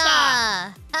impossible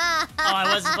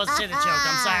wasn't supposed to say the joke.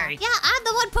 I'm sorry. Yeah, I'm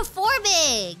the one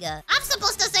performing. I'm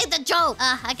supposed to say the joke.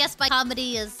 I guess my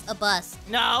comedy is a bust.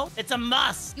 No, it's a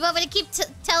must. You want me to keep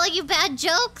telling you bad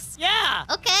jokes? Yeah.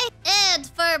 Okay. And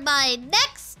for my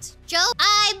next joke,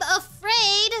 I'm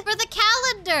afraid for the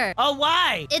calendar. Oh,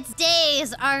 why? Its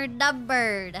days are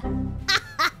numbered.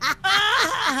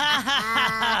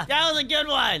 That was a good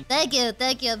one. Thank you.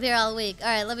 I'm here all week. All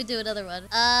right, let me do another one.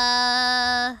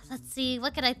 Let's see.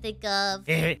 What can I think of?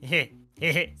 Singing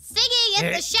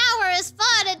in the shower is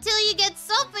fun until you get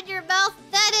soap in your mouth.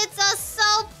 Then it's a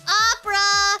soap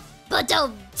opera. But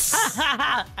don't.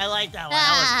 I like that one.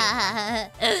 That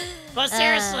was good. But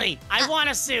seriously, I want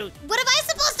a suit. What am I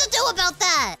supposed to do about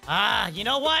that? You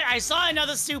know what? I saw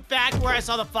another suit back where I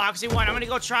saw the Foxy one. I'm gonna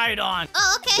go try it on.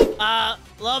 Oh, okay.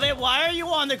 Love it. Why are you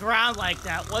on the ground like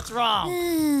that? What's wrong?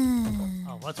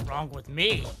 Oh, what's wrong with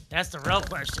me? That's the real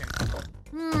question.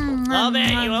 Love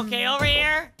it. You okay over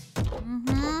here?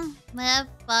 Yeah,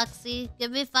 Foxy.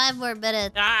 Give me 5 more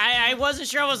minutes. I wasn't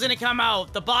sure it was gonna come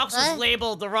out. The box was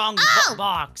labeled the wrong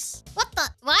box. What the?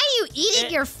 Why are you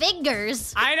eating your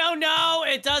fingers? I don't know.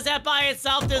 It does that by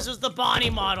itself. This was the Bonnie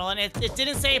model, and it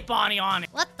didn't say Bonnie on it.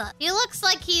 What the? He looks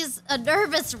like he's a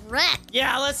nervous wreck.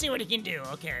 Yeah, let's see what he can do.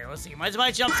 Okay, let's see. Where's my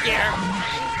jump scare?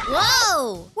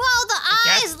 Whoa! Whoa, the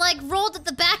eyes like rolled at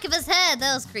the back of his head.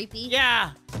 That was creepy.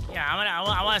 Yeah, I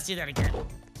want to see that again.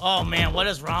 Oh man, what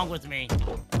is wrong with me?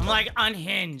 I'm like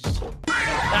unhinged.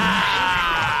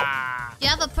 Ah! Do you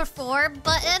have a perform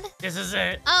button? This is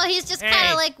it. Oh, he's just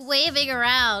kind of like waving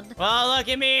around. Well, look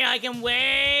at me. I can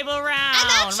wave around.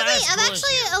 I'm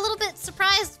actually a little bit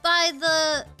surprised by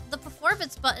the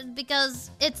performance button because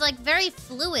it's like very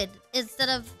fluid instead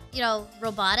of, you know,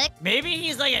 robotic. Maybe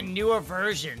he's like a newer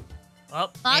version. Oh,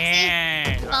 Foxy?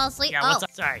 and... Fall asleep? Yeah, what's up?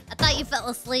 Sorry. I thought you fell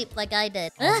asleep like I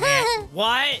did. Oh, man.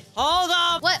 What? Hold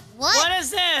up. What? What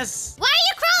is this? Why are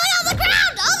you crawling on the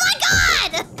ground? Oh my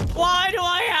god! Why do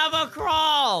I have a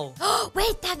crawl?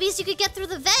 Wait, that means you could get through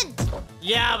the vent.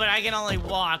 Yeah, but I can only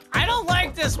walk. I don't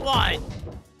like this one. Wait,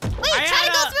 try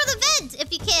to go through the vent if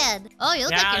you can. Oh, you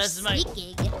look like you're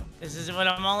sneaking. This is what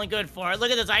I'm only good for. Look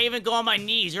at this. I even go on my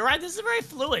knees. You're right. This is very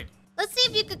fluid. Let's see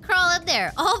if you could crawl in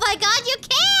there. Oh my god, you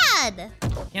can!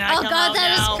 Oh god,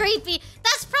 that is creepy.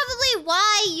 That's probably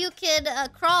why you can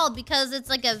crawl, because it's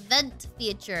like a vent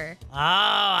feature. Oh,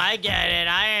 I get it.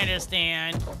 I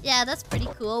understand. Yeah, that's pretty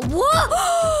cool.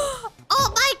 Whoa! Oh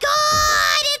my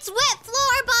god! It's Wet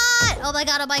Floor Bot! Oh my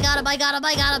god, oh my god, oh my god, oh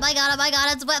my god, oh my god, oh my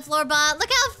god, it's Wet Floor Bot. Look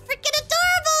how freaking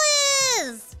adorable it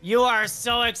is! You are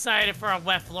so excited for a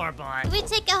wet floor bot. Can we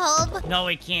take it home? No,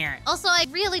 we can't. Also, I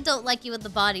really don't like you with the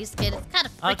body skin. It's kind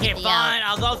of freaking me fine.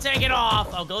 out. I'll go take it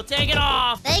off.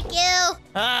 Thank you.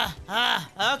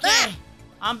 Okay.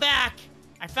 I'm back.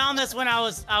 I found this when I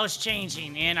was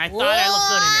changing, and I thought I looked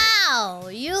good in it. Wow,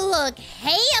 you look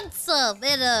handsome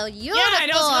in a uniform. Yeah, I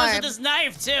know it goes with this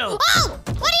knife, too. Oh,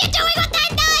 what are you doing with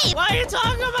that knife? What are you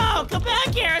talking about? Come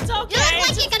back here. It's okay. You look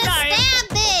like you're gonna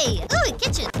stab me. Ooh, a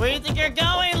kitchen. Where do you think you're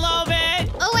going, Loban?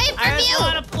 Away from you. I just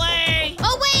want to play.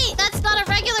 Oh, wait. That's not a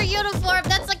regular uniform.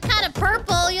 That's like kind of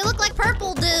purple. You look like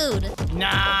purple dude.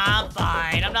 Nah, I'm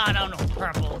fine. I'm not on no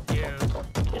purple dude.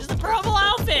 It's the purple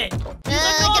outfit.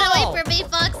 Get away from me,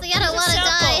 Foxy. I don't want to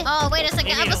die. Oh, wait a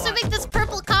second. I'm assuming this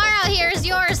purple car out here is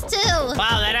yours, too.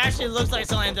 Wow, that actually looks like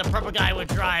something the purple guy would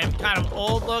drive. Kind of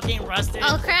old-looking, rusted.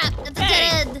 Oh, crap. It's a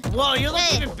dead end. Whoa, you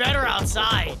look even better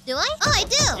outside. Do I? Oh, I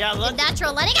do. Yeah, look. In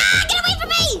natural lighting. Ah, get away from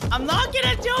me! I'm not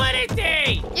gonna do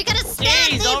anything. You're gonna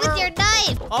stab me with your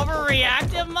knife.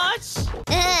 Overreactive much?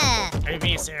 Yeah. Are you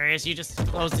being serious? You just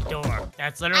closed the door.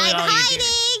 That's literally all you did. I'm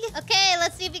hiding. Okay,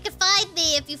 let's see if you can find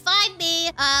me. If you find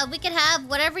me, we can have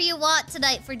whatever you want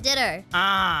tonight for dinner.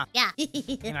 Ah. Yeah.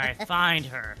 Can I find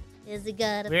her? Is he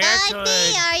gonna find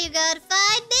me? Are you gonna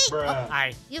find me?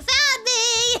 Hi. You found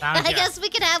me. I guess we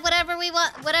can have whatever we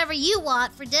want, whatever you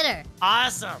want for dinner.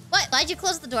 Awesome. What? Why'd you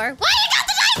close the door? Why you got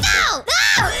the knife out?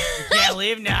 No! You can't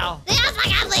leave now. Yes, I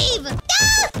gotta leave. No!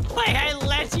 Wait, I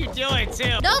let you do it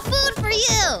too. No food for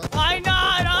you. Why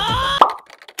not? Oh!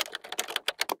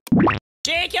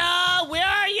 Chica, where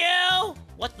are you?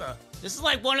 What the? This is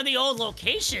like one of the old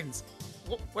locations.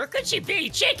 Where could she be?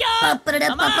 Chica! Are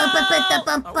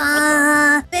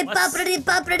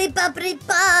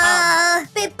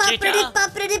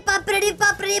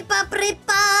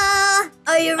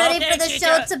you ready for the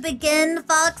show to begin,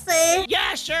 Foxy?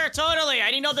 Yeah, sure, totally.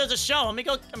 I didn't know there's a show. Let me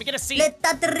get a seat.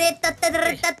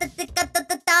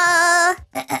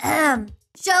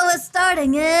 Show is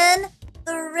starting in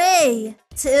 3,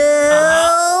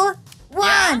 2,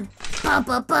 1.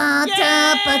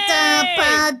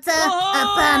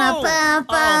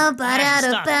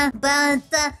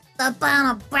 the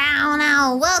brown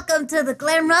owl. Welcome to the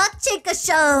Glamrock Chica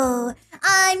Show.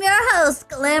 I'm your host,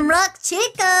 Glamrock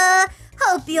Chica.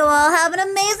 Hope you all have an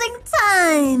amazing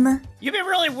time. You've been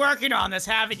really working on this,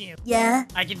 haven't you? Yeah.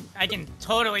 I can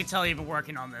totally tell you've been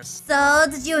working on this. So,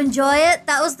 did you enjoy it?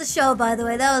 That was the show, by the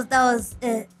way. That was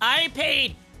it. I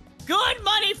paid good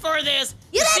money for this.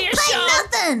 You didn't pay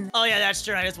nothing. Oh yeah, that's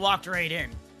true. I just walked right in.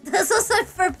 This was like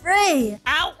for free.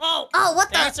 Ow! Oh! Oh,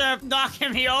 what the? Thanks for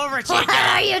knocking me over, Chica. What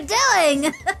are you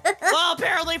doing? Well,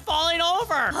 apparently falling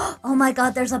over. Oh my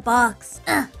God, there's a box.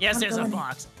 Yes, there's a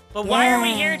box. But why are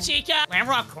we here, Chica?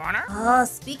 Glamrock Corner? Oh,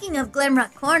 speaking of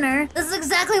Glamrock Corner, this is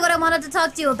exactly what I wanted to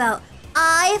talk to you about.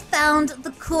 I found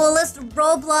the coolest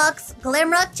Roblox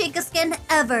Glamrock Chica skin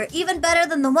ever. Even better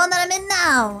than the one that I'm in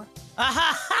now.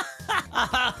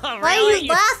 Really? Why are you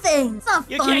laughing? It's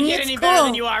not You funny, can't get it's any cool. better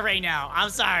than you are right now. I'm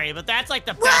sorry, but that's like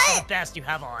the best of the best you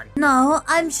have on. No,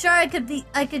 I'm sure I could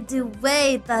do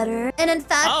way better. And in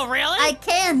fact, oh really? I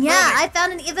can. Yeah, Really? I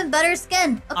found an even better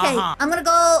skin. Okay, I'm gonna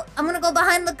go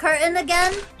behind the curtain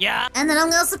again. Yeah. And then I'm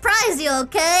gonna surprise you,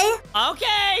 okay?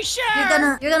 Okay, sure.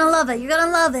 You're gonna love it. You're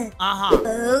gonna love it.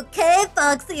 Okay,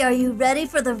 Foxy, are you ready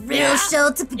for the real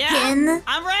show to begin? Yeah.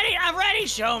 I'm ready. I'm ready.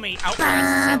 Show me. Oh, this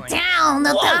is silly. Down,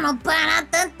 the down. What?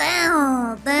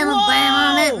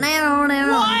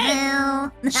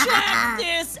 Check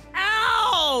this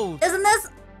out! Isn't this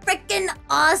freaking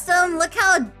awesome? Look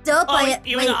how dope I am.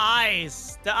 Even the eyes.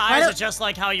 The eyes are just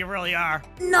like how you really are.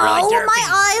 No, really my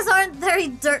eyes aren't very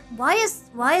Why is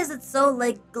it so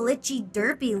like glitchy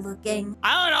derpy looking?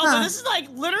 I don't know, but this is like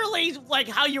literally like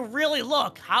how you really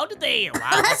look. How did they?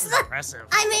 Wow, this is impressive.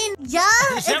 I mean, yeah,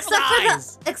 except for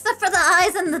the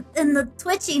eyes and the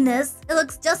twitchiness, it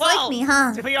looks just like me,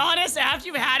 huh? To be honest, after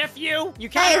you've had a few, you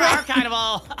kind of are kind of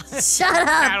all. Shut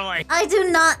up! Like... I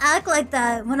do not act like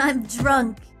that when I'm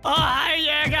drunk. Oh, hi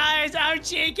there, guys. I'm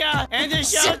Chica, and the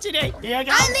show today. Here I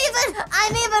go.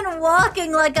 I'm even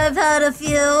walking like I've had a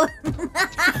few.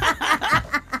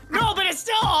 No, but it's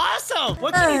still awesome.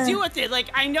 What can you do with it? Like,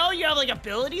 I know you have like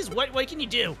abilities. What can you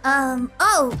do?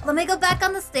 Oh, let me go back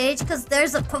on the stage because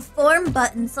there's a perform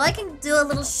button, so I can do a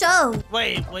little show.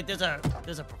 Wait, there's a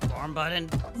perform button?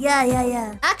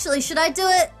 Yeah. Actually, should I do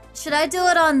it? Should I do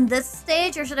it on this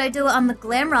stage or should I do it on the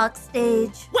Glamrock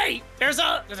stage? Wait, there's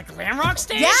a Glamrock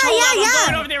stage? Yeah. I'm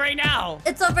going over there right now.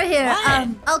 It's over here. What?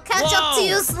 I'll catch up to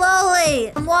you slowly.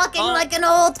 I'm walking like an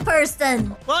old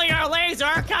person. Well, your legs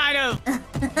are kind of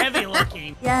heavy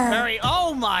looking. Yeah.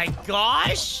 Oh my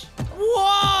gosh.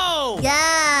 Whoa.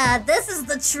 Yeah, this is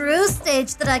the true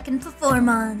stage that I can perform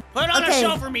on. Put on a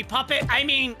show for me, puppet. I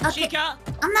mean, Chica.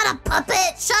 I'm not a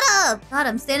puppet. Shut up. God,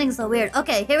 I'm standing so weird.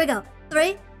 Okay, here we go.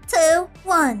 3, 2,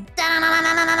 1.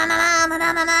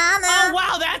 Oh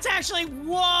wow, that's actually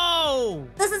whoa!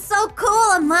 This is so cool.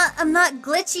 I'm not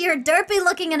glitchy or derpy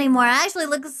looking anymore. I actually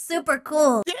look super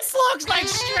cool. This looks like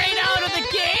straight out of the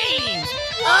game.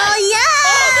 Oh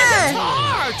yeah! Oh, the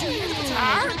guitar! Do you hear the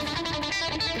guitar?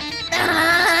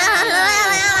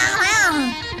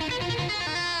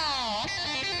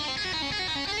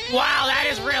 Wow, that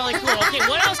is really cool. Okay,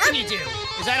 what else can you do?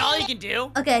 Is that all you can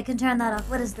do? Okay, I can turn that off.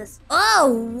 What is this?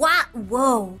 Oh, wow.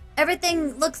 Whoa.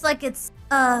 Everything looks like it's,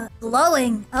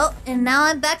 glowing. Oh, and now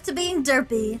I'm back to being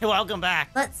derpy. Welcome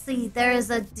back. Let's see. There is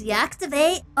a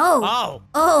deactivate. Oh.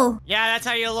 Yeah, that's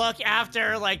how you look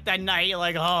after, like, that night. You're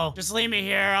like, oh, just leave me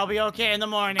here. I'll be okay in the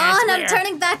morning. Oh, and I'm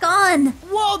turning back on.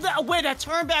 Whoa, that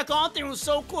turn back on thing was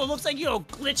so cool. It looks like,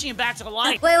 glitching back to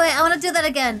life. Wait, I want to do that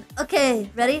again. Okay,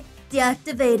 ready?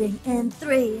 Deactivating in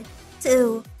 3,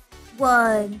 2,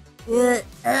 1. I've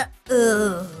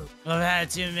had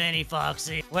too many,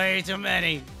 Foxy. Way too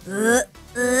many. Waking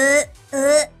that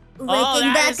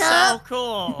is up. So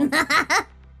cool.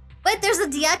 Wait, there's a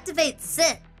deactivate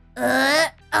sit.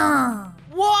 What?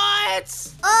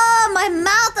 Oh, my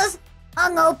mouth is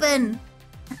hung open.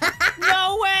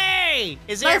 No way!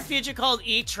 Is there a feature called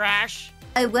Eat Trash?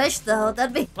 I wish, though.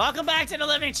 That'd be... Welcome back to the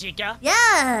living, Chica.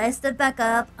 Yeah, I stood back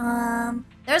up.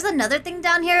 There's another thing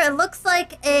down here. It looks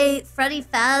like a Freddy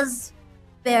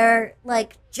Fazbear,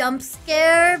 like, jump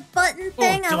scare button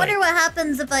thing. I wonder what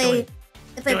happens if I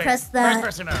press that. First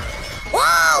person mode.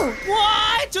 Whoa!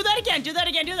 What? Do that again. Do that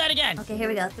again. Do that again. Okay, here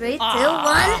we go. 3, 2, 1.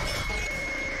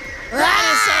 That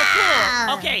is so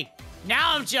cool. Okay.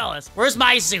 Now I'm jealous. Where's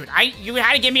my suit? You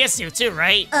had to give me a suit too,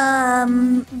 right?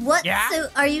 What suit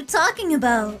are you talking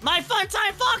about? My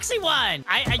Funtime Foxy one.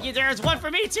 There's one for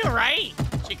me too, right?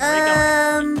 Chica,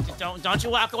 where you going? Don't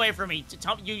you walk away from me.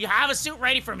 You have a suit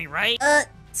ready for me, right?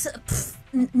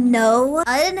 No,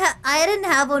 I didn't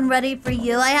have one ready for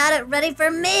you. I had it ready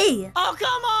for me. Oh,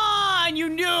 come on! on, you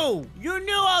knew. You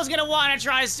knew I was gonna want to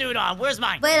try a suit on. Where's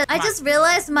mine? Wait, I Come on. just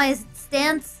realized my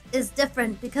stance is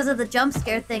different because of the jump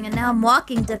scare thing, and now I'm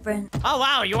walking different. Oh,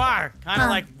 wow, you are. Kind of Huh.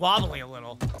 like wobbly a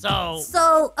little. So,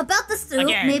 So, about the suit,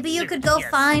 Again, maybe you suit, could go yes.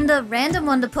 find a random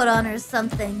one to put on or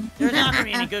something. there's not gonna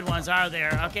be any good ones, are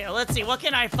there? Okay, let's see. What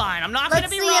can I find? I'm not Let's gonna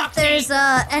be see Roxy. if there's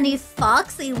any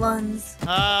Foxy ones.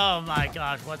 Oh, my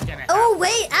gosh, what's gonna happen? Oh,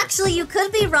 wait, actually, you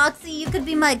could be Roxy. You could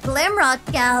be my Glamrock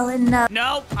gal and,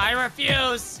 Nope, I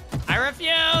refuse. I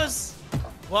refuse.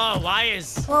 Whoa, Whoa,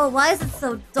 why is it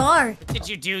so dark? what did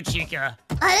you do, Chica?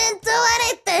 I didn't do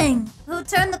anything! Who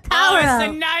turned the Oh, power it's out? the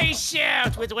night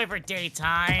shift. We have to wait for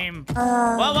daytime. Uh,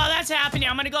 Well, while that's happening,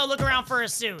 I'm gonna go look around for a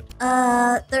suit.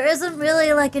 there isn't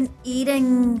really like an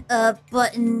eating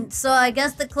button, so I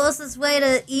guess the closest way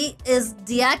to eat is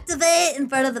deactivate in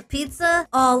front of the pizza.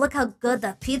 Oh, look how good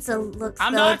that pizza looks.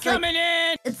 I'm though. not It's like- coming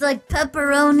in. It's like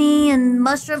pepperoni and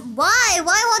mushroom. Why?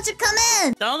 Why won't you come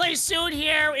in? The only suit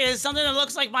here is something that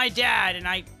looks like my dad, and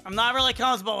I'm not really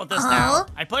comfortable with this Uh-huh. now.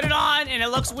 I put it on, and it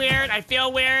looks weird. I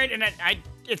feel weird, and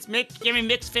it's giving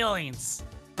mixed feelings.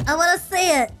 I want to see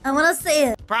it. I want to see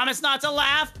it. Promise not to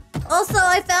laugh. Also,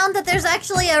 I found that there's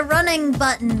actually a running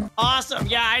button. Awesome.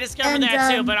 Yeah, I discovered And,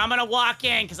 that too, but I'm gonna walk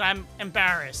in because I'm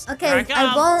embarrassed. Here Okay, I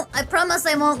come. won't. I promise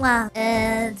I won't laugh.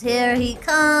 And here he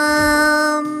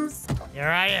comes. Here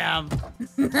I am.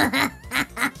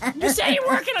 You say you're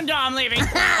working on. No, I'm leaving. Bye.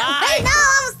 Hey, no,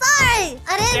 I'm sorry.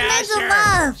 I didn't Yeah, mean to sure.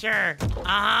 laugh. Sure.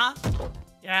 Uh-huh.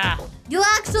 Yeah. You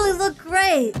actually look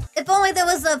great. If only there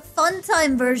was a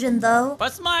Funtime version, though.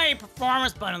 What's my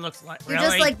performance button looks like? You're Really?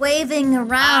 just like waving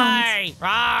around. Hi.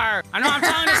 Rawr. I know I'm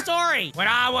telling a story. When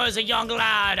I was a young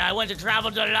lad, I went to travel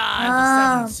to land, the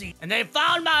seven seas, and they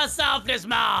found myself this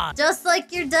man. Just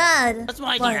like your dad. That's what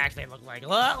my What? gear actually looked like.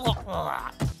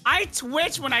 I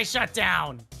twitch when I shut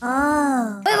down.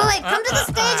 Oh. Wait. Come to the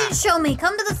stage and show me.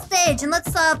 Come to the stage and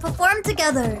let's perform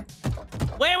together.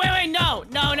 Wait. No.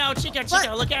 Chica,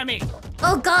 What? look at me.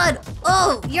 Oh, God.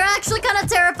 Oh, you're actually kind of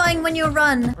terrifying when you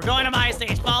run. We're going to my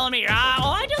stage. Follow me.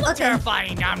 I do look Okay.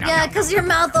 terrifying. Nom, nom, Yeah, nom, because your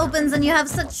mouth opens and you have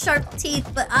such sharp teeth,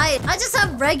 but I just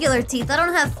have regular teeth. I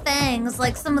don't have fangs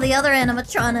like some of the other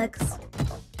animatronics.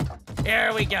 nom.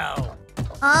 Here we go.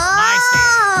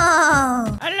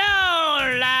 Oh!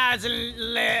 Hello, lads and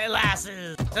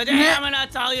lasses. Today I'm gonna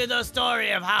tell you the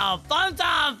story of how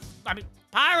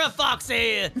Pirate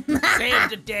Foxy saved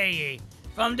the day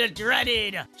from the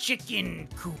dreaded chicken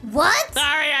coop. What?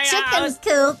 Sorry, Chicken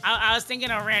coop. I was thinking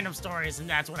of random stories, and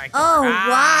that's what I. Oh, wow.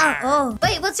 Ah, Oh.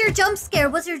 Wait, what's your jump scare?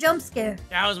 What's your jump scare?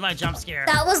 That was my jump scare.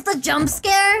 That was the jump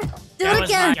scare? Do That it was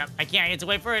again. I can't. You have to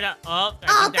wait for it. Oh, Oh,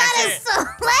 that's that it. is so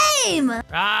lame.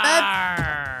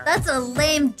 Rawr. That's a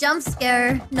lame jump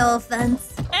scare. No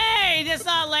offense. Hey, that's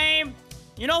not lame.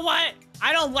 You know what?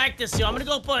 I don't like this suit. I'm gonna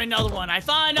go put another one. I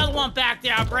found another one back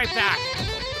there. I'll be right back.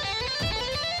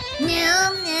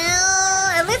 Meow,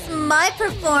 meow. At least my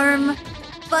perform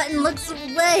button looks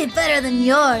way better than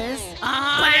yours.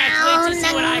 Yeah, wait to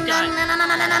see what I got.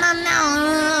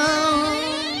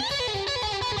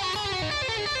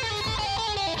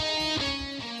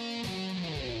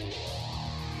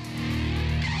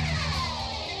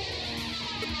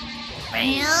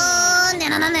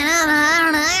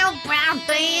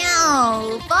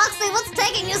 Foxy, what's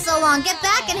taking you so long? Get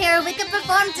back in here. We can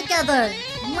perform together.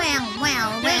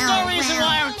 Wow. There's no reason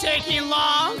why I'm taking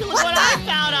long. Look What what the- I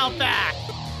found out back.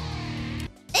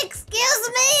 Excuse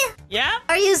me? Yeah?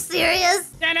 Are you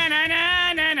serious? Yeah.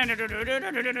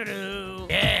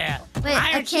 Wait,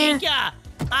 I I'm can't- Chica.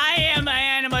 I am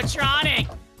an animatronic.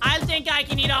 I think I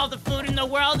can eat all the food in the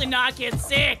world and not get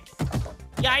sick.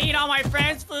 Yeah, I eat all my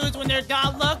friends' foods when they're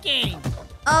not looking.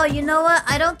 Oh, you know what?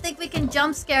 I don't think we can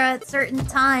jump scare at certain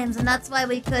times, and that's why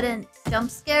we couldn't jump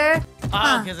scare. Oh,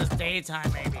 Huh. because it's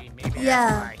daytime, maybe.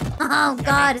 Yeah. That's why. Oh,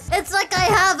 God. It's like I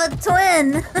have a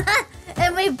twin.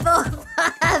 And we both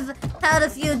have had a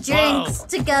few drinks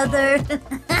together.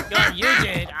 Good, you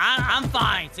did. I'm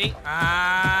fine. See?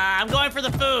 I'm going for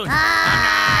the food.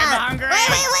 Ah. I'm hungry.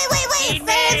 Wait. Feed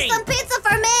Save me. some pizza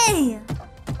for me.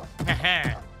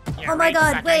 Yeah, Oh my right,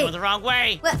 God, sucker, wait. you went the wrong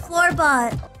way. Wet floor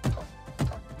bot.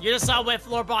 You just saw wet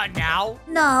floor bot now?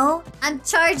 No, I'm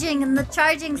charging in the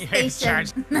charging You're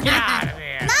station. Get out of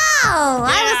there. No, I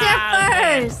was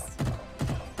Yeah, here first.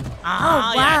 Oh,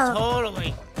 wow. Yeah,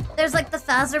 totally. There's like the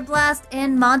Phaser Blast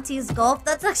and Monty's Gulp.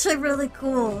 That's actually really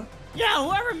cool. Yeah,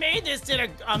 whoever made this did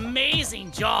an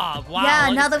amazing job. Wow. Yeah,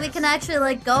 look now at that we this. can actually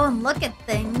like go and look at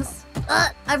things.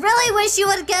 I really wish you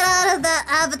would get out of that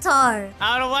avatar.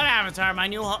 Out of what avatar? My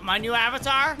new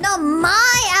avatar? No,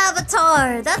 my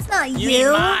avatar. That's not you.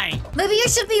 mean mine? Maybe you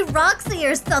should be Roxy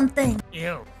or something.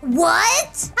 Ew.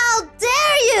 What? How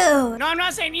dare you? No, I'm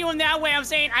not saying you in that way. I'm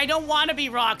saying I don't want to be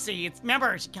Roxy.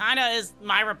 Remember, she kind of is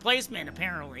my replacement,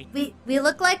 apparently. We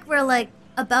look like we're like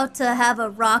about to have a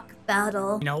rock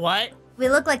battle. You know what? We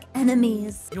look like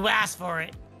enemies. You asked for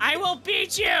it. I will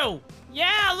beat you.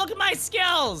 Yeah, look at my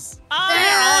skills. Oh,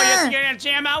 yeah. You're gonna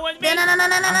jam out with me? No.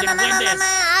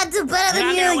 I do better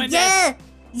than you.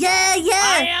 Yeah.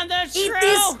 I am the true. Eat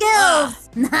these skills.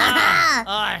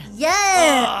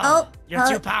 Yeah. You're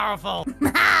too powerful.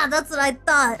 That's what I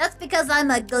thought. That's because I'm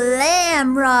a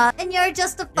Glamrock, and you're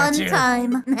just a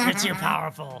Funtime. You're too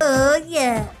powerful. Oh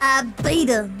yeah, I beat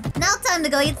him. Now time to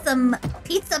go eat some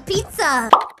pizza.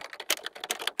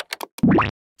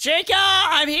 Chica,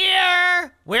 I'm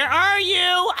here! Where are you?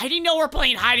 I didn't know we're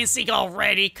playing hide and seek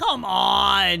already. Come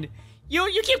on.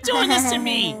 You keep doing this to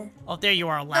me. Oh, there you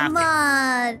are laughing. Come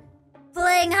on.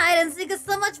 Playing hide and seek is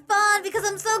so much fun because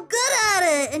I'm so good at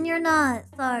it, and you're not.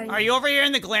 Sorry. Are you over here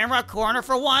in the Glamrock corner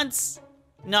for once?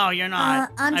 No, you're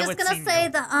not. I'm just gonna say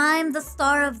that I'm the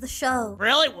star of the show.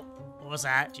 Really? What was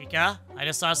that, Chica? I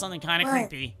just saw something kind of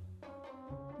creepy.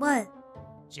 What?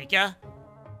 Chica?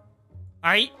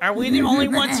 Are we the only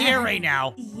ones here right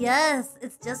now? Yes,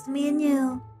 it's just me and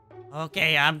you.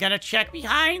 Okay, I'm gonna check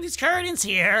behind these curtains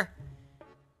here.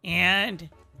 And...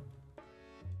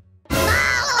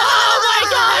 Oh my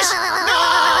gosh!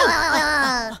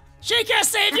 No! Chica,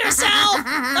 save yourself!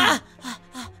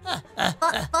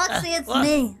 Foxy, it's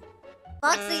me.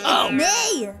 Foxy, it's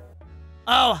me.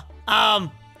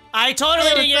 I totally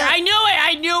didn't get it. I knew it!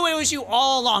 I knew it was you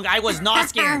all along. I was not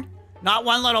scared. Not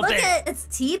one little bit. Look at it, it's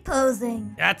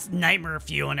T-posing. That's nightmare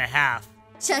fuel and a half.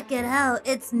 Check it out,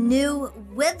 it's new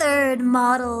withered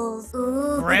models.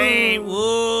 Ooh. Great,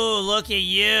 ooh, look at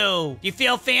you. You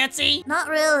feel fancy? Not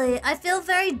really, I feel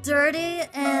very dirty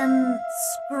and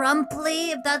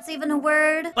scrumply, if that's even a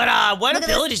word. But what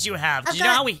abilities do you have? Do you know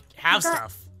how we have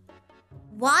stuff?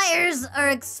 Wires are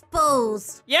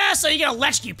exposed. Yeah, so you can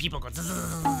electrocute people. Go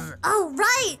Oh,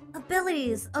 right!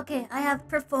 Abilities. Okay, I have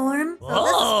perform. So Whoa.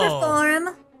 this is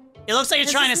perform. It looks like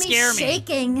you're trying to scare me.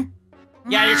 Shaking.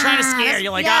 Yeah, you're trying to scare.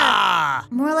 You're like, ah.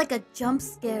 More like a jump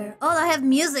scare. Oh, I have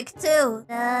music too.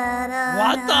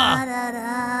 What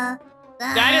the?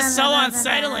 That is so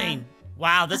unsettling.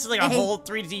 Wow, this is like a whole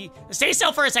 3D. Stay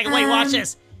still for a second. Wait, watch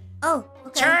this. Oh,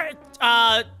 okay.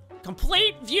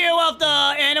 Complete view of the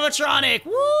animatronic.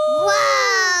 Woo!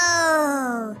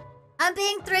 Wow! I'm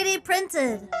being 3D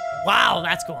printed. Wow,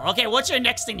 that's cool. Okay, what's your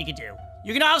next thing you can do?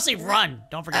 You can obviously run.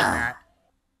 Don't forget that.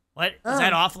 What? Is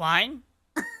that offline?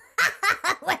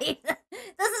 Wait,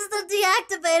 this is the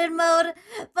deactivated mode,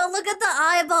 but look at the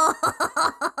eyeballs.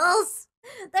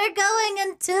 They're going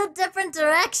in 2 different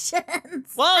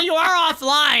directions. Well, you are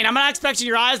offline. I'm not expecting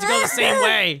your eyes to go the same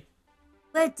way.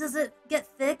 Wait, does it get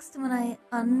fixed when I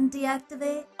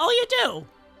undeactivate? Oh, you do?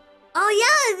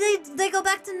 Oh yeah, they go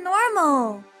back to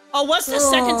normal. Oh, what's the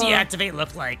second deactivate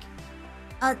look like?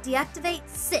 Deactivate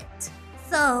sit.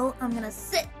 So I'm gonna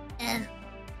sit and.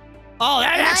 Oh,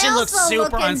 that actually looks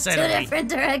super unsettling. 2 different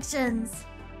directions.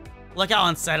 Look how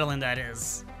unsettling that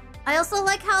is. I also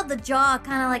like how the jaw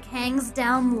kind of like hangs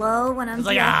down low when I'm it's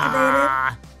like,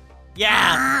 deactivated.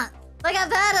 Yeah. Like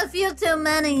I've had a few too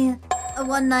many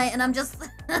one night, and I'm just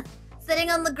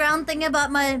sitting on the ground thinking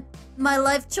about my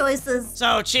life choices.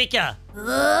 So, Chica.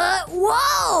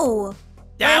 Whoa!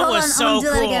 That was so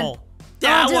cool.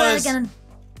 That was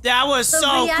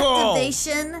so cool. The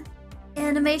reactivation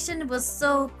animation was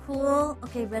so cool.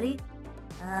 Okay, ready?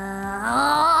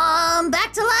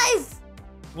 Back to life.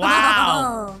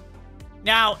 Wow.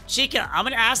 Now, Chica, I'm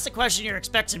gonna ask the question you're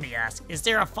expecting me to ask. Is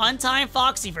there a Funtime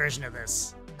Foxy version of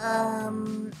this?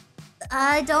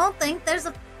 I don't think there's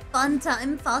a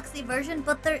Funtime Foxy version,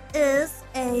 but there is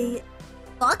a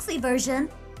Foxy version.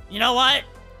 You know what?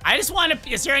 I just want to.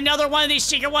 Is there another one of these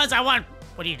Chica ones? I want.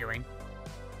 What are you doing?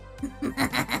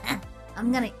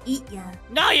 I'm gonna eat ya.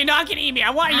 No, you're not gonna eat me. I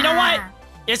want. You know what?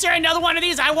 Is there another one of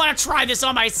these? I want to try this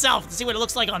on myself to see what it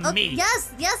looks like on me.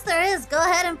 Yes, there is. Go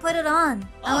ahead and put it on.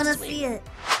 I want to see it.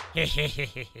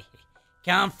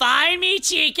 Come find me,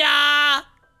 Chica.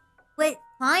 Wait,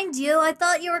 find you? I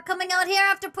thought you were coming out here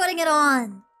after putting it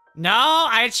on. No,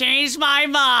 I changed my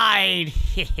mind.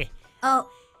 Oh.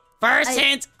 First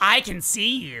hint, I can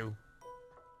see you.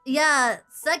 Yeah,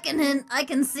 second hint, I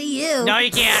can see you. No,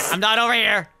 you can't. I'm not over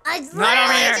here. I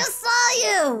literally just saw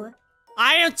you.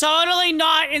 I am totally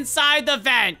not inside the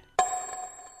vent.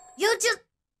 You just...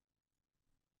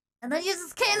 And then you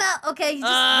just came out. Okay, you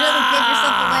just really gave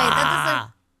yourself away. That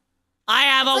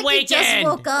awakened. Just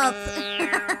woke up.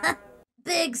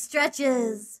 Big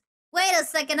stretches. Wait a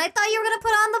second, I thought you were gonna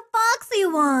put on the Foxy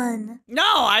one. No,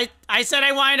 I said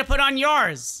I wanted to put on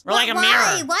yours. Or like a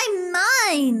mirror. Why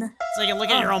mine? So you can look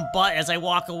at your own butt as I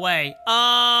walk away.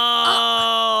 Oh!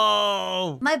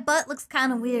 My butt looks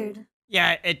kind of weird.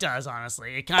 Yeah, it does,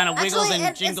 honestly. It kind of wiggles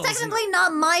and jingles. It's technically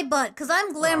not my butt, because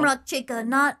I'm Glamrock Chica,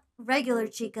 not regular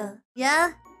Chica.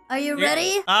 Yeah? Are you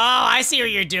ready? Oh, I see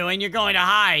what you're doing. You're going to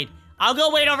hide. I'll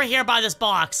go wait over here by this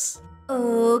box.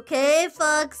 Okay,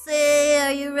 Foxy.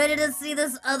 Are you ready to see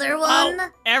this other one? Oh,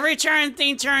 every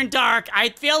thing turned dark. I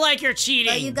feel like you're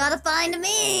cheating. But you gotta find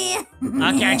me.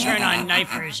 Okay, I turn on night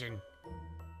vision.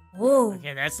 Whoa.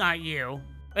 Okay, that's not you.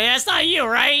 Wait, that's not you,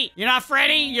 right? You're not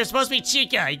Freddy? You're supposed to be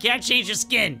Chica. You can't change your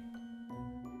skin.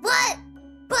 What?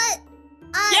 But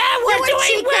yeah, we're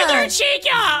doing Wither Chica!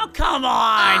 Oh, come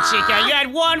on, Chica. You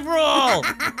had one rule.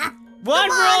 One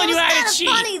rule and you had to cheat.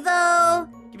 Funny, though.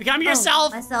 You become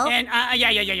yourself. Myself? And,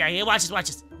 yeah. Watch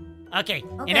this. Okay.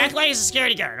 And act like a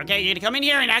security guard, okay? You're gonna come in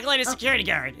here and act like a security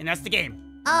guard, and that's the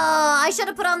game. Oh, I should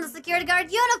have put on the security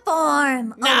guard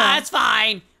uniform. Nah, it's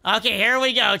fine. Okay, here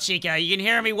we go, Chica. You can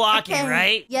hear me walking,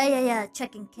 right? Yeah.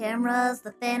 Checking cameras,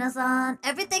 the fan is on.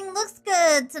 Everything looks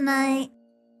good tonight.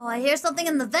 Oh, I hear something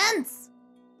in the vents.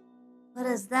 What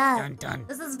is that? Dun dun.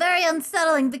 This is very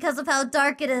unsettling because of how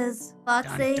dark it is,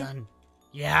 Foxy. Dun dun.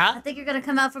 Yeah? I think you're gonna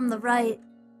come out from the right,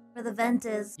 where the vent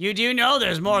is. You do know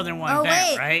there's more than one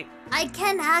vent, right? I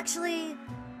can actually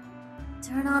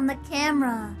turn on the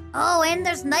camera. Oh, and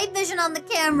there's night vision on the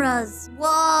cameras. Whoa,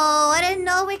 I didn't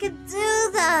know we could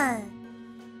do that.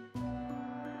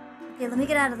 Okay, let me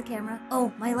get out of the camera.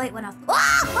 Oh, my light went off. Oh,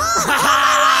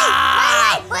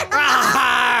 my light went off.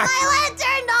 My light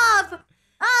turned off.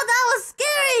 Oh, that was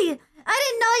scary. I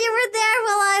didn't know you were there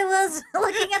while I was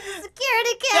looking at the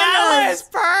security cameras. That was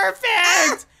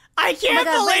perfect. I can't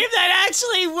believe that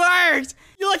actually worked.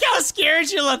 You look how scared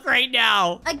you look right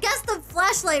now. I guess the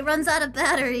flashlight runs out of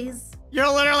batteries. You're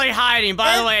literally hiding.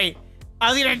 By the way, I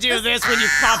was gonna do this when you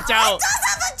popped out. It does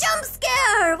have a jump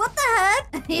scare. What the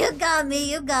heck? You got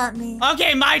me.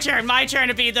 Okay, my turn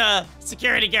to be the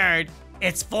security guard.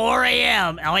 It's 4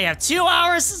 a.m. I only have 2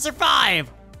 hours to survive.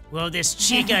 Will this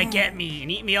Chica get me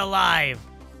and eat me alive?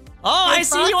 Oh, hey, I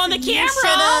see you on the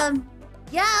camera.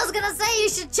 Yeah, I was gonna say you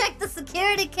should check the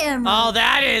security camera. Oh,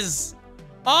 that is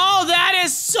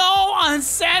so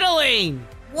unsettling.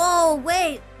 Whoa,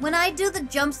 wait. When I do the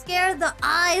jump scare, the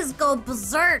eyes go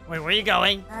berserk. Wait, where are you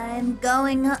going? I'm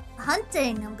going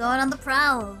hunting. I'm going on the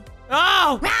prowl.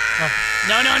 Oh!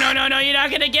 No, you're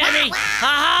not gonna get me.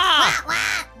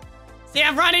 Ha! See,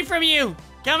 I'm running from you.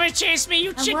 Come and chase me,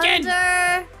 you chicken.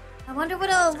 I wonder what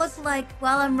it'll look like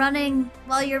while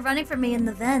you're running from me in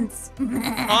the vents.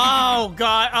 Oh,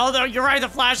 God. Although, you're right, the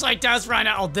flashlight does run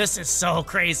out. Oh, this is so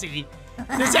crazy.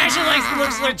 This actually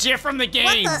looks legit from the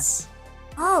games.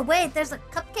 Oh, wait, there's a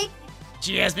cupcake?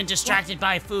 She has been distracted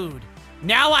by food.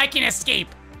 Now I can escape.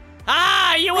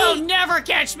 You will never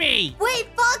catch me. Wait,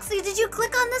 Foxy, did you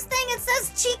click on this thing? It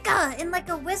says Chica in like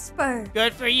a whisper.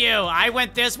 Good for you. I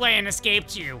went this way and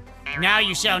escaped you. Now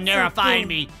you shall never find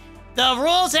me. The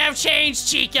rules have changed,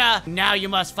 Chica. Now you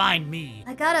must find me.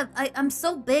 I'm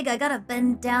so big, I gotta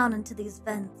bend down into these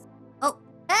vents. Oh,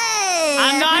 hey!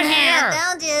 I'm not here. I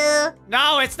found you.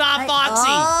 No, it's not Foxy.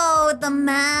 Oh, the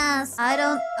mask.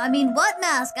 What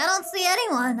mask? I don't see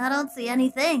anyone. I don't see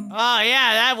anything. Oh,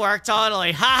 yeah, that worked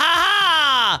totally. Ha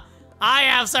ha ha! I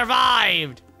have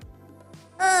survived.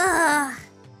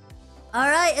 All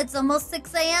right, it's almost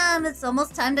 6 a.m. It's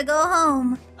almost time to go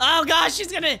home. Oh, gosh,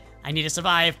 I need to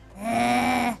survive.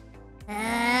 I'm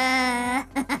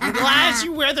glad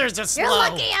you withers are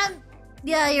slow.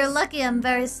 You're lucky I'm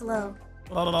very slow.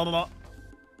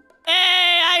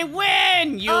 Hey, I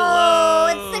win! You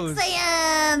lose! It's 6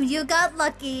 a.m. You got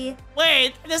lucky.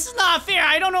 Wait, this is not fair.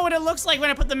 I don't know what it looks like when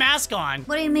I put the mask on.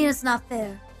 What do you mean it's not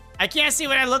fair? I can't see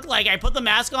what I look like. I put the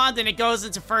mask on, then it goes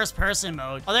into first-person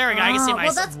mode. Oh, there we go. I can see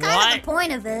myself. Well, that's kind of the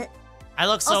point of it. I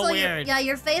look so weird.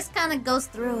 Your face kind of goes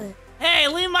through it. Hey,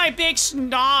 leave my big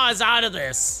schnoz out of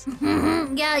this.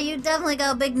 Yeah, you definitely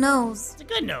got a big nose. It's a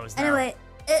good nose, though. Anyway,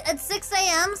 it's 6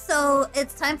 a.m., so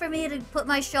it's time for me to put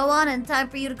my show on and time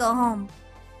for you to go home.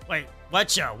 Wait,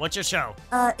 what show? What's your show?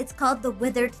 It's called The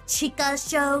Withered Chica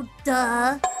Show,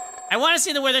 duh. I want to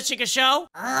see The Withered Chica Show.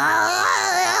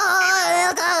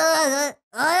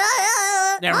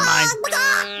 Never mind.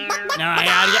 No,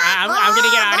 I'm gonna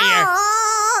get out of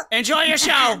here. Enjoy your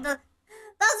show.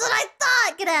 That's what I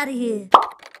thought. Get out of here.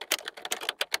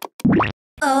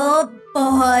 Oh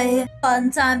boy,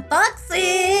 Funtime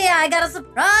Foxy, I got a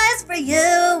surprise for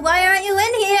you. Why aren't you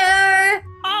in here?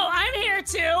 Oh, I'm here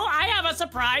too. I have a surprise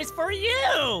surprise for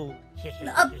you.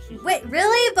 Wait,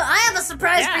 really? But I have a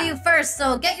surprise for you first,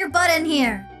 so get your butt in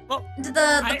here. Well, into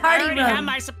the party room.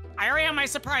 I already have my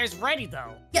surprise ready,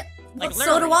 though. Yeah, like, well,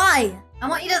 so do I. I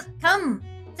want you to come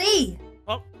see.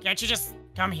 Well, can't you just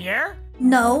come here?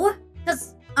 No,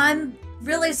 because I'm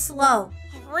really slow.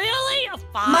 Really? Oh,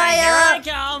 fine, here I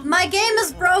come. My game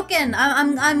is broken.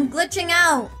 I'm glitching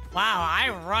out. Wow, I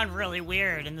run really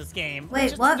weird in this game.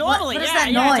 Wait, what? Normally, what is yeah,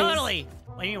 that noise? Yeah, totally.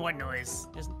 What do you mean, what noise?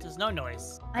 There's no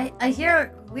noise. I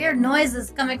hear weird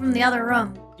noises coming from the other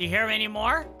room. Do you hear them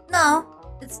anymore? No,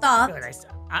 it stopped. Good,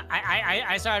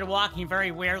 I started walking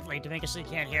very weirdly to make sure you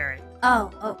can't hear it.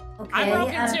 Oh, okay. I'm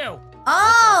broken too.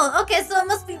 Oh, okay, so it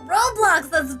must be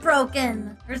Roblox that's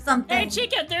broken or something. Hey,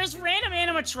 Chica, there's random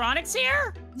animatronics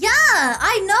here? Yeah,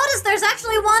 I noticed there's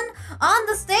actually one on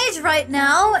the stage right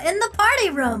now in the party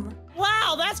room.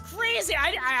 Wow, that's crazy.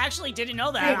 I actually didn't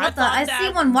know that. Wait, I see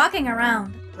one walking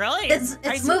around. Really? It's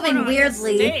moving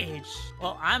weirdly. Stage.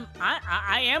 Well,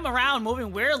 I am around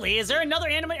moving weirdly. Is there another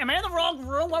anime? Am I in the wrong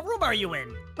room? What room are you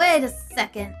in? Wait a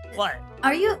second. What?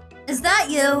 Is that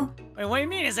you? Wait, what do you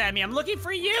mean, is that me? I'm looking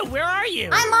for you. Where are you?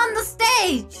 I'm on the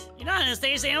stage. You're not on the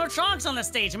stage. The animatronic's on the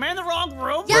stage. Am I in the wrong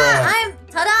room? Yeah,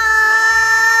 ta-da!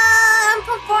 I'm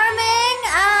performing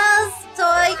as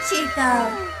Toy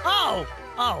Chica. Oh.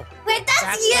 Wait,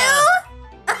 that's you?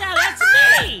 Yeah, that's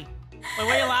me. Wait,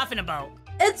 what are you laughing about?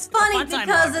 It's funny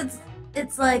because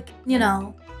it's like, you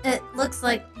know, it looks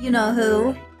like you know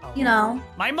who, you know.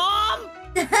 My mom?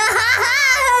 Yeah.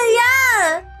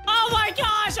 Oh my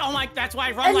gosh! Oh my, that's why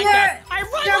I run like that. I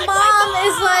run your like mom my mom!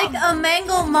 is like a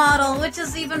Mangle model, which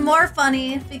is even more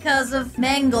funny because of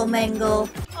Mangle.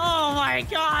 Oh my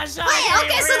gosh! Wait,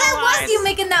 okay, so that was you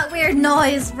making that weird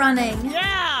noise running.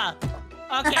 Yeah.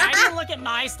 Okay, I didn't look at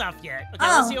my stuff yet. Okay,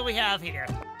 let's see what we have here.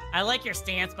 I like your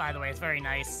stance, by the way. It's very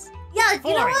nice. Yeah, you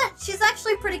know what? She's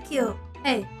actually pretty cute.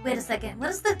 Hey, wait a second. What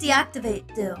does the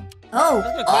deactivate do? Oh!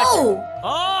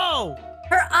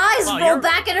 Her eyes roll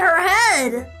back in her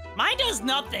head. Mine does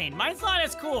nothing. Mine's not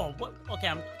as cool. Okay,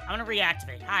 I'm gonna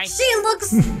reactivate. Hi. She looks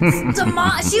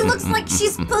she looks like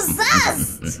she's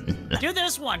possessed. Do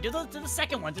this one. Do the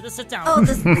second one. Do the sit down. Oh,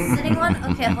 the sitting one?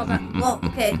 Okay, hold on. Whoa,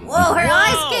 okay. Whoa, her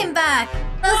eyes came back.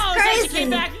 That's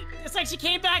crazy. It's like she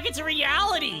came back into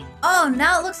reality. Oh,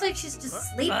 now it looks like she's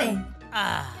just sleeping.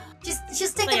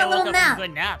 She's taking a little nap.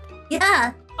 Good nap.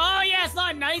 Yeah. Oh yeah, it's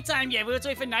not nighttime yet. We have to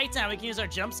wait for nighttime. We can use our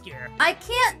jump scare. I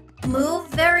can't move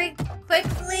very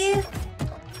quickly,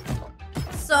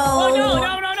 so...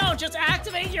 Oh, no. Just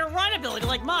activate your run ability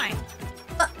like mine.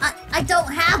 But I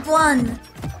don't have one.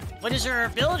 What is your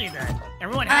ability then?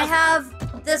 Everyone has I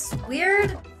have this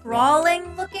weird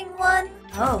crawling looking one.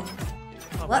 Oh.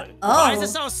 What? Oh. Why is it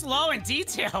so slow and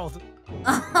detailed?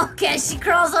 Okay, she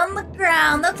crawls on the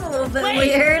ground. That's a little bit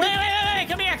weird. Wait.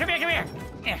 Come here.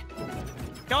 Yeah.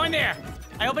 Go in there.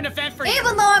 I opened a vent for you.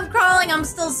 Even though I'm crawling, I'm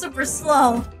still super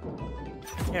slow.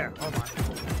 Here, hold on.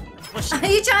 Are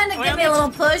you trying to give me a little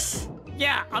push?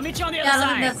 Yeah, I'll meet you on the other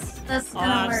side. That's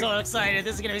gonna work. I'm so excited.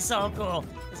 This is gonna be so cool.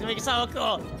 It's gonna be so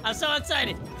cool. I'm so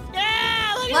excited.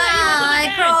 Yeah, look at that. Wow,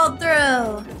 I crawled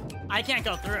through. I can't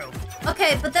go through.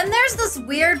 Okay, but then there's this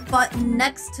weird button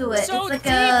next to it. So it's like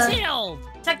detailed.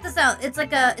 Check this out. It's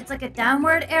like a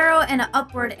downward arrow and an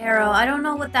upward arrow. I don't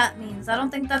know what that means. I don't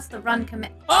think that's the run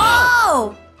command.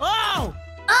 Oh!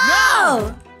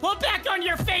 No! Put back on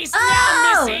your face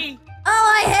now, Missy!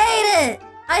 Oh, I hate it!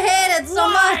 I hate it so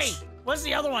much! What does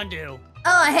the other one do?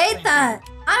 Oh, I hate that!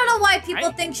 I don't know why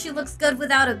people think she looks good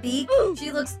without a beak.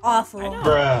 She looks awful.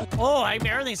 Bruh. Oh,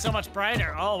 everything's so much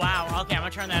brighter. Oh, wow. Okay, I'm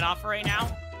gonna turn that off right now.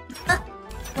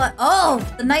 What? Oh,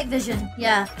 the night vision.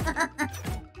 Yeah.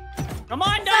 Come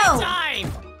on,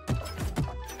 nighttime!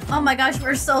 Oh my gosh,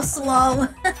 we're so slow.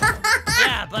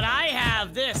 Yeah, but I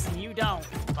have this and you don't.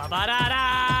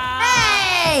 Ba-ba-da-da!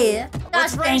 Hey!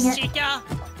 Let's race, Chica!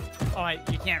 Oh,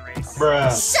 you can't race.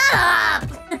 Bruh. Shut up!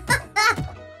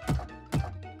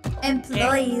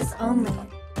 Employees only.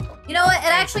 You know what? It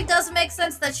actually does make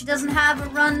sense that she doesn't have a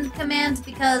run command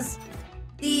because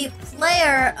the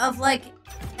player of, like,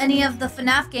 any of the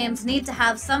FNAF games need to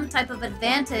have some type of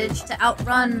advantage to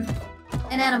outrun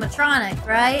an animatronic,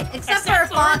 right? Except for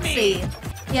Foxy.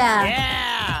 Yeah.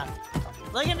 Yeah.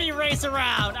 Look at me race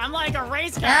around. I'm like a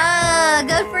race car. Ah,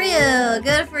 good for you.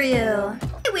 Good for you.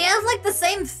 Hey, we have like the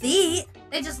same feet.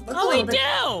 They just look a little bit.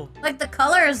 Oh, we do. Like the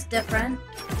color is different.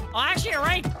 Oh, actually, you're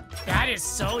right. That is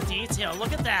so detailed.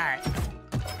 Look at that.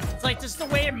 It's like just the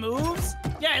way it moves.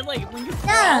 Yeah, like when you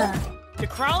crawl, the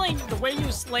crawling, the way you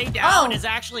lay down is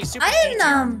actually super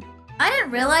detailed. I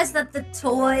didn't realize that the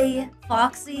toy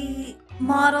Foxy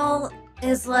model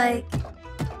is like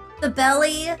the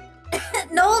belly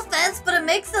No offense, but it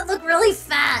makes it look really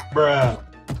fat. Bruh.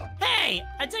 Hey,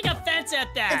 I take offense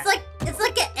at that. It's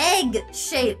like an egg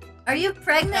shape. Are you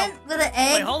pregnant with an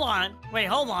egg? Wait,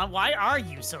 hold on. Why are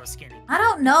you so skinny? I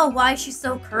don't know why she's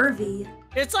so curvy.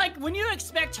 It's like when you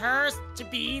expect hers to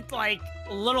be like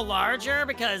a little larger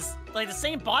because like the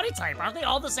same body type. Aren't they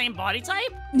all the same body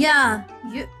type? Yeah,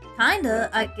 you kinda,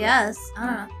 I guess. I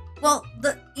don't know. Well,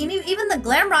 even the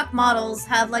Glamrock models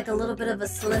have like a little bit of a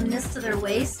slimness to their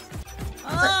waist. Oh.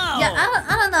 But, yeah,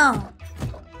 I don't know.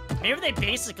 Maybe they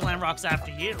base the Glamrocks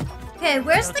after you. Okay,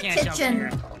 where's So the can't jump kitchen?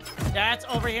 here. That's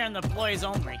over here in the employees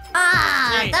only.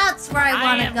 Ah, Hey, that's where I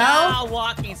want to go. now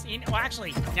walking. Well,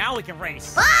 actually, now we can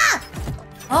race. Ah!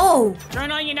 Oh.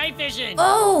 Turn on your night vision.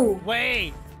 Oh.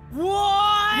 Wait. What?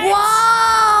 Whoa!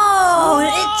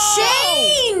 Whoa!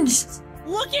 It changed!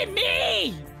 Look at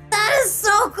me! That is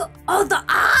so cool. Oh, the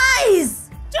eyes!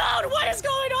 Dude, what is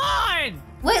going on?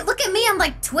 Wait, look at me. I'm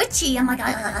like twitchy. I'm like.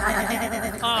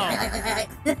 Oh.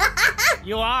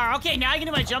 You are? Okay, now I can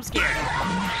do my jump scare.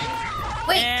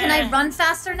 Wait, can I run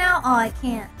faster now? Oh, I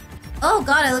can't. Oh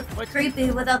god, I look What?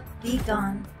 creepy without the beak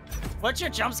on. What's your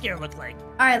jump scare look like?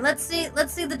 All right, let's see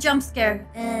the jump scare.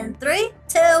 In 3,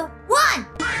 2, 1.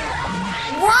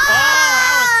 Whoa!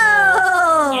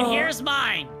 Oh, and here's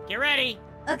mine. Get ready.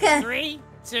 Okay. 3,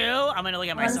 2. I'm gonna look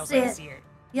at myself so I can see it.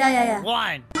 Yeah.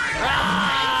 1.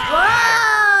 Whoa!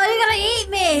 You're gonna eat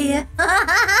me!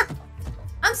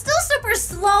 I'm still super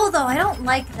slow though. I don't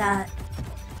like that.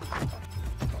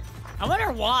 I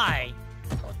wonder why.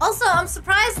 Also, I'm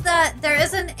surprised that there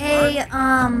isn't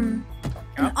an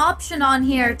option on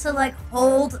here to like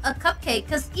hold a cupcake,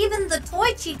 because even the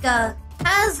toy Chica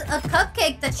has a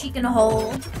cupcake that she can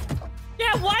hold.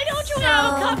 Yeah, why don't you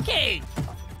have a cupcake?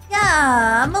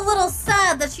 Yeah, I'm a little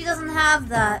sad that she doesn't have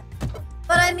that.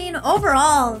 But I mean,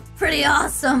 overall, it's pretty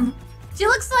awesome. She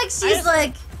looks like she's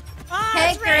like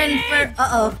hankering for.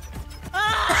 Uh-oh.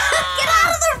 Get out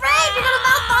of the rain! You're gonna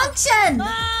malfunction!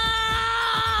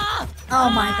 Oh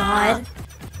my god.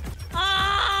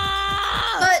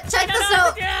 But check this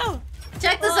out.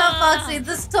 Check this out, Foxy.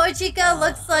 This toy Chica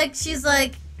looks like she's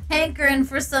like hankering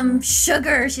for some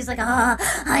sugar. She's like,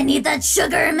 I need that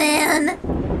sugar, man.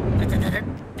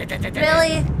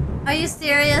 Really? Are you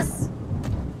serious?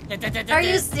 Are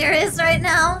you serious right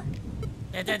now?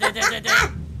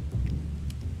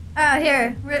 Oh,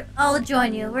 here. I'll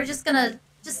join you. We're just gonna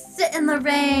sit in the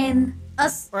rain.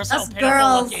 Us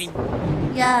girls.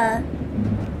 Yeah.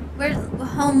 We're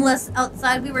homeless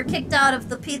outside. We were kicked out of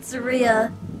the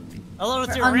pizzeria. A little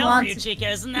too real for you, Chica,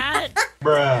 isn't that?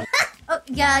 Bruh. Oh,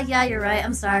 yeah, you're right.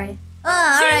 I'm sorry.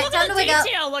 Alright, look time at to the wake up.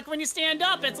 detail. Look, when you stand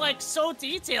up, it's like so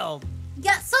detailed.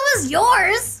 Yeah, so is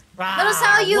yours. Notice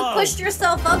how you pushed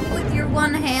yourself up with your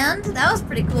one hand? That was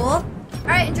pretty cool.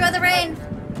 Alright, enjoy the rain.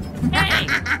 Hey!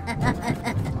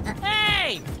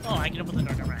 Hey! Oh, I can open the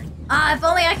door to right. If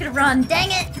only I could run. Dang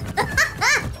it!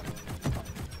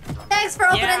 Thanks for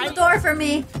opening the door for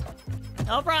me.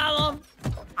 No problem.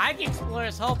 I can explore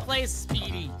this whole place,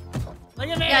 Speedy. Look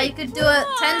at me. Yeah, you could do it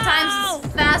 10 times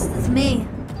as fast as me.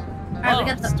 Alright, we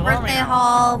got the birthday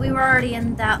hall. We were already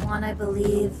in that one, I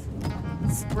believe.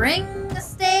 Spring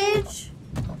stage?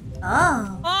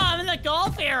 Oh. Oh, I'm in the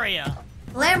golf area.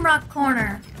 Glamrock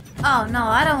corner. Oh, no,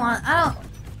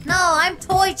 no, I'm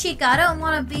Toy Chica. I don't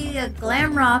want to be a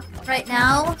Glamrock right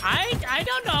now. I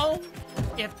don't know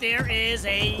if there is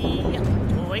a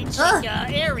Toy Chica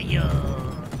area.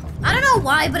 I don't know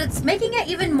why, but it's making it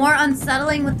even more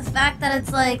unsettling with the fact that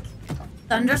it's like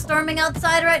thunderstorming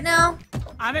outside right now.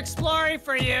 I'm exploring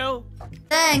for you.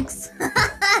 Thanks.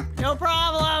 No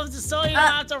problem, just so you don't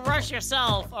have to rush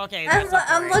yourself. Okay,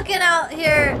 I'm looking out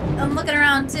here. I'm looking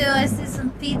around too. I see some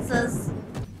pizzas.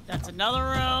 That's another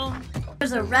room.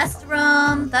 There's a rest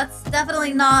room. That's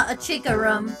definitely not a Chica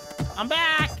room. I'm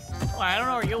back. Well, I don't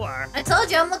know where you are. I told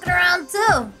you I'm looking around too.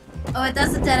 Oh, wait,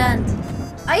 that's a dead end.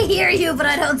 I hear you, but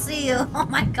I don't see you. Oh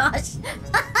my gosh.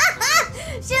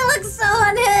 She looks so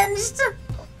unhinged.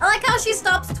 I like how she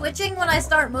stops twitching when I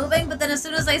start moving, but then as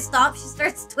soon as I stop, she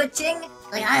starts twitching.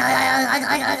 Like,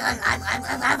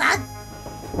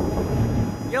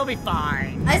 You'll be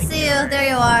fine. I see you. There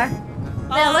you are.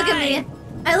 Yeah, look at Hi. me.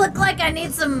 I look like I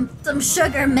need some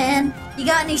sugar, man. You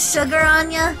got any sugar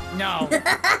on you? No.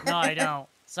 No, I don't.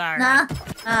 Sorry. Nah?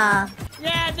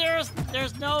 Yeah,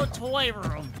 there's no toy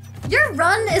room. Your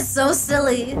run is so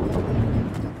silly.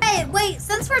 Hey, wait,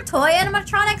 since we're toy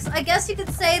animatronics, I guess you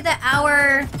could say that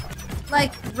our,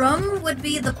 like, room would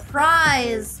be the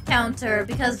prize counter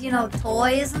because, you know,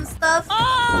 toys and stuff.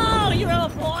 Oh, you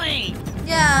have a point.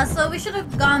 Yeah, so we should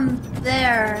have gone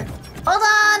there. Hold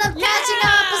on, I'm catching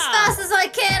up as fast as I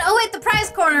can. Oh, wait, the prize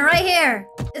corner right here.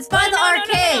 It's by the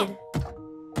arcade.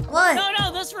 What?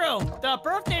 No, this room. The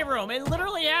birthday room. It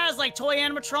literally has, like, toy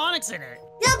animatronics in it.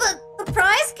 Yeah, but the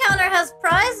prize counter has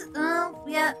prize. Oh,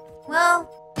 yeah. Well,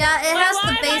 yeah, it has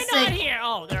the basic. Why am I not here?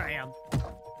 Oh, there I am.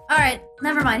 All right,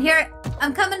 never mind. Here,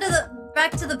 I'm coming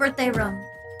back to the birthday room.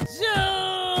 Zoom!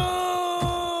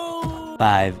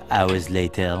 5 hours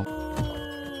later.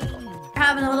 We're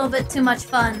having a little bit too much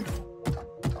fun.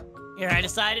 Here, I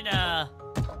decided to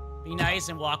be nice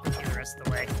and walk with you the rest of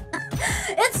the way.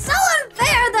 It's so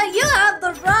unfair that you have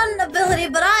the run ability,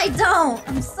 but I don't.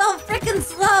 I'm so freaking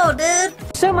slow, dude.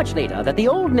 So much later that the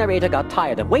old narrator got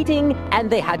tired of waiting and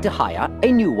they had to hire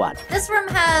a new one. This room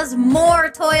has more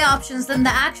toy options than the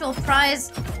actual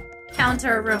prize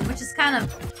counter room, which is kind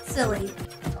of silly.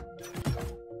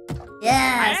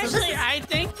 Yeah, I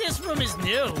think this room is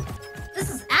new. This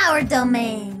is our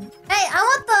domain. Hey, I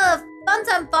want the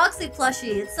Funtime Foxy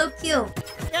plushie. It's so cute.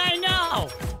 Yeah, I know.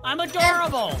 I'm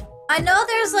adorable. I know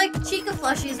there's like Chica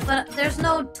plushies, but there's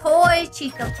no toy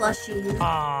Chica plushies.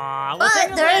 Aww,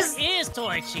 but there is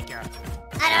toy Chica.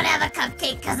 I don't have a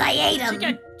cupcake because I ate them.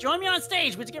 Chica, join me on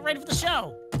stage. We have to get ready for the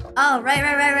show. Oh,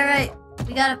 right.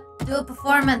 We gotta do a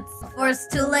performance before it's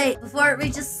too late, before it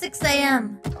reaches 6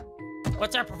 a.m.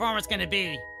 What's our performance gonna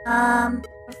be?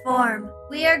 Perform.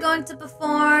 We are going to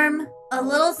perform a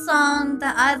little song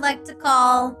that I'd like to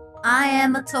call I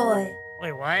Am a Toy.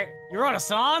 Wait, what? You wrote a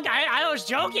song? I was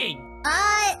joking.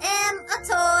 I am a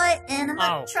toy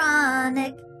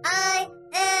animatronic. I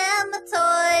am a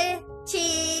toy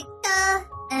Chica.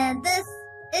 And this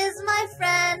is my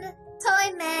friend,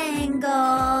 Toy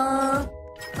Mango.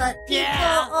 But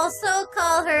people also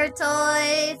call her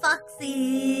Toy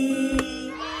Foxy.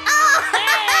 Oh!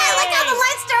 Hey! Look how the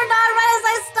lights turned on right as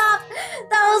I stopped.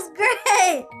 That was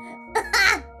great.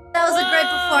 That was a great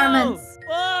performance.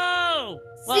 Whoa!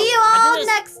 See you all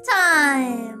next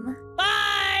time.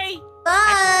 Bye!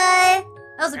 Bye!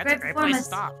 That was a great place performance. to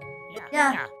stop.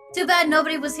 Yeah. Too bad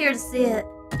nobody was here to see it.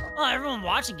 Well, everyone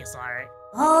watching it saw it.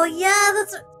 Oh, yeah,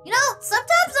 that's... You know,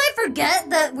 sometimes I forget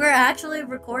that we're actually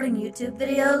recording YouTube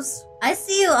videos. I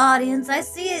see you, audience. I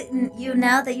see it in you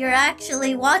now that you're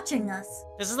actually watching us.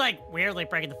 This is like weirdly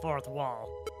breaking the fourth wall.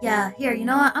 Yeah, here, you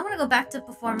know what? I'm gonna go back to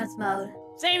performance mode.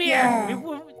 Same here.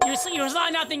 Yeah. You saw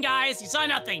nothing, guys. You saw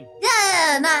nothing.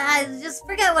 Yeah, no, I just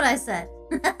forget what I said.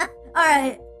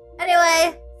 Alright.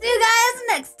 Anyway, see you guys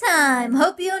next time.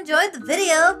 Hope you enjoyed the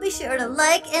video. Be sure to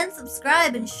like and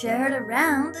subscribe and share it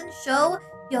around and show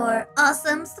your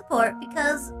awesome support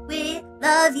because we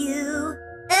love you.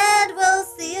 And we'll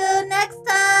see you next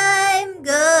time.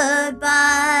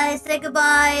 Goodbye. Say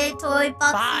goodbye, Toy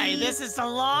Foxy. Bye. This is the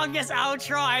longest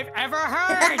outro I've ever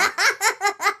heard.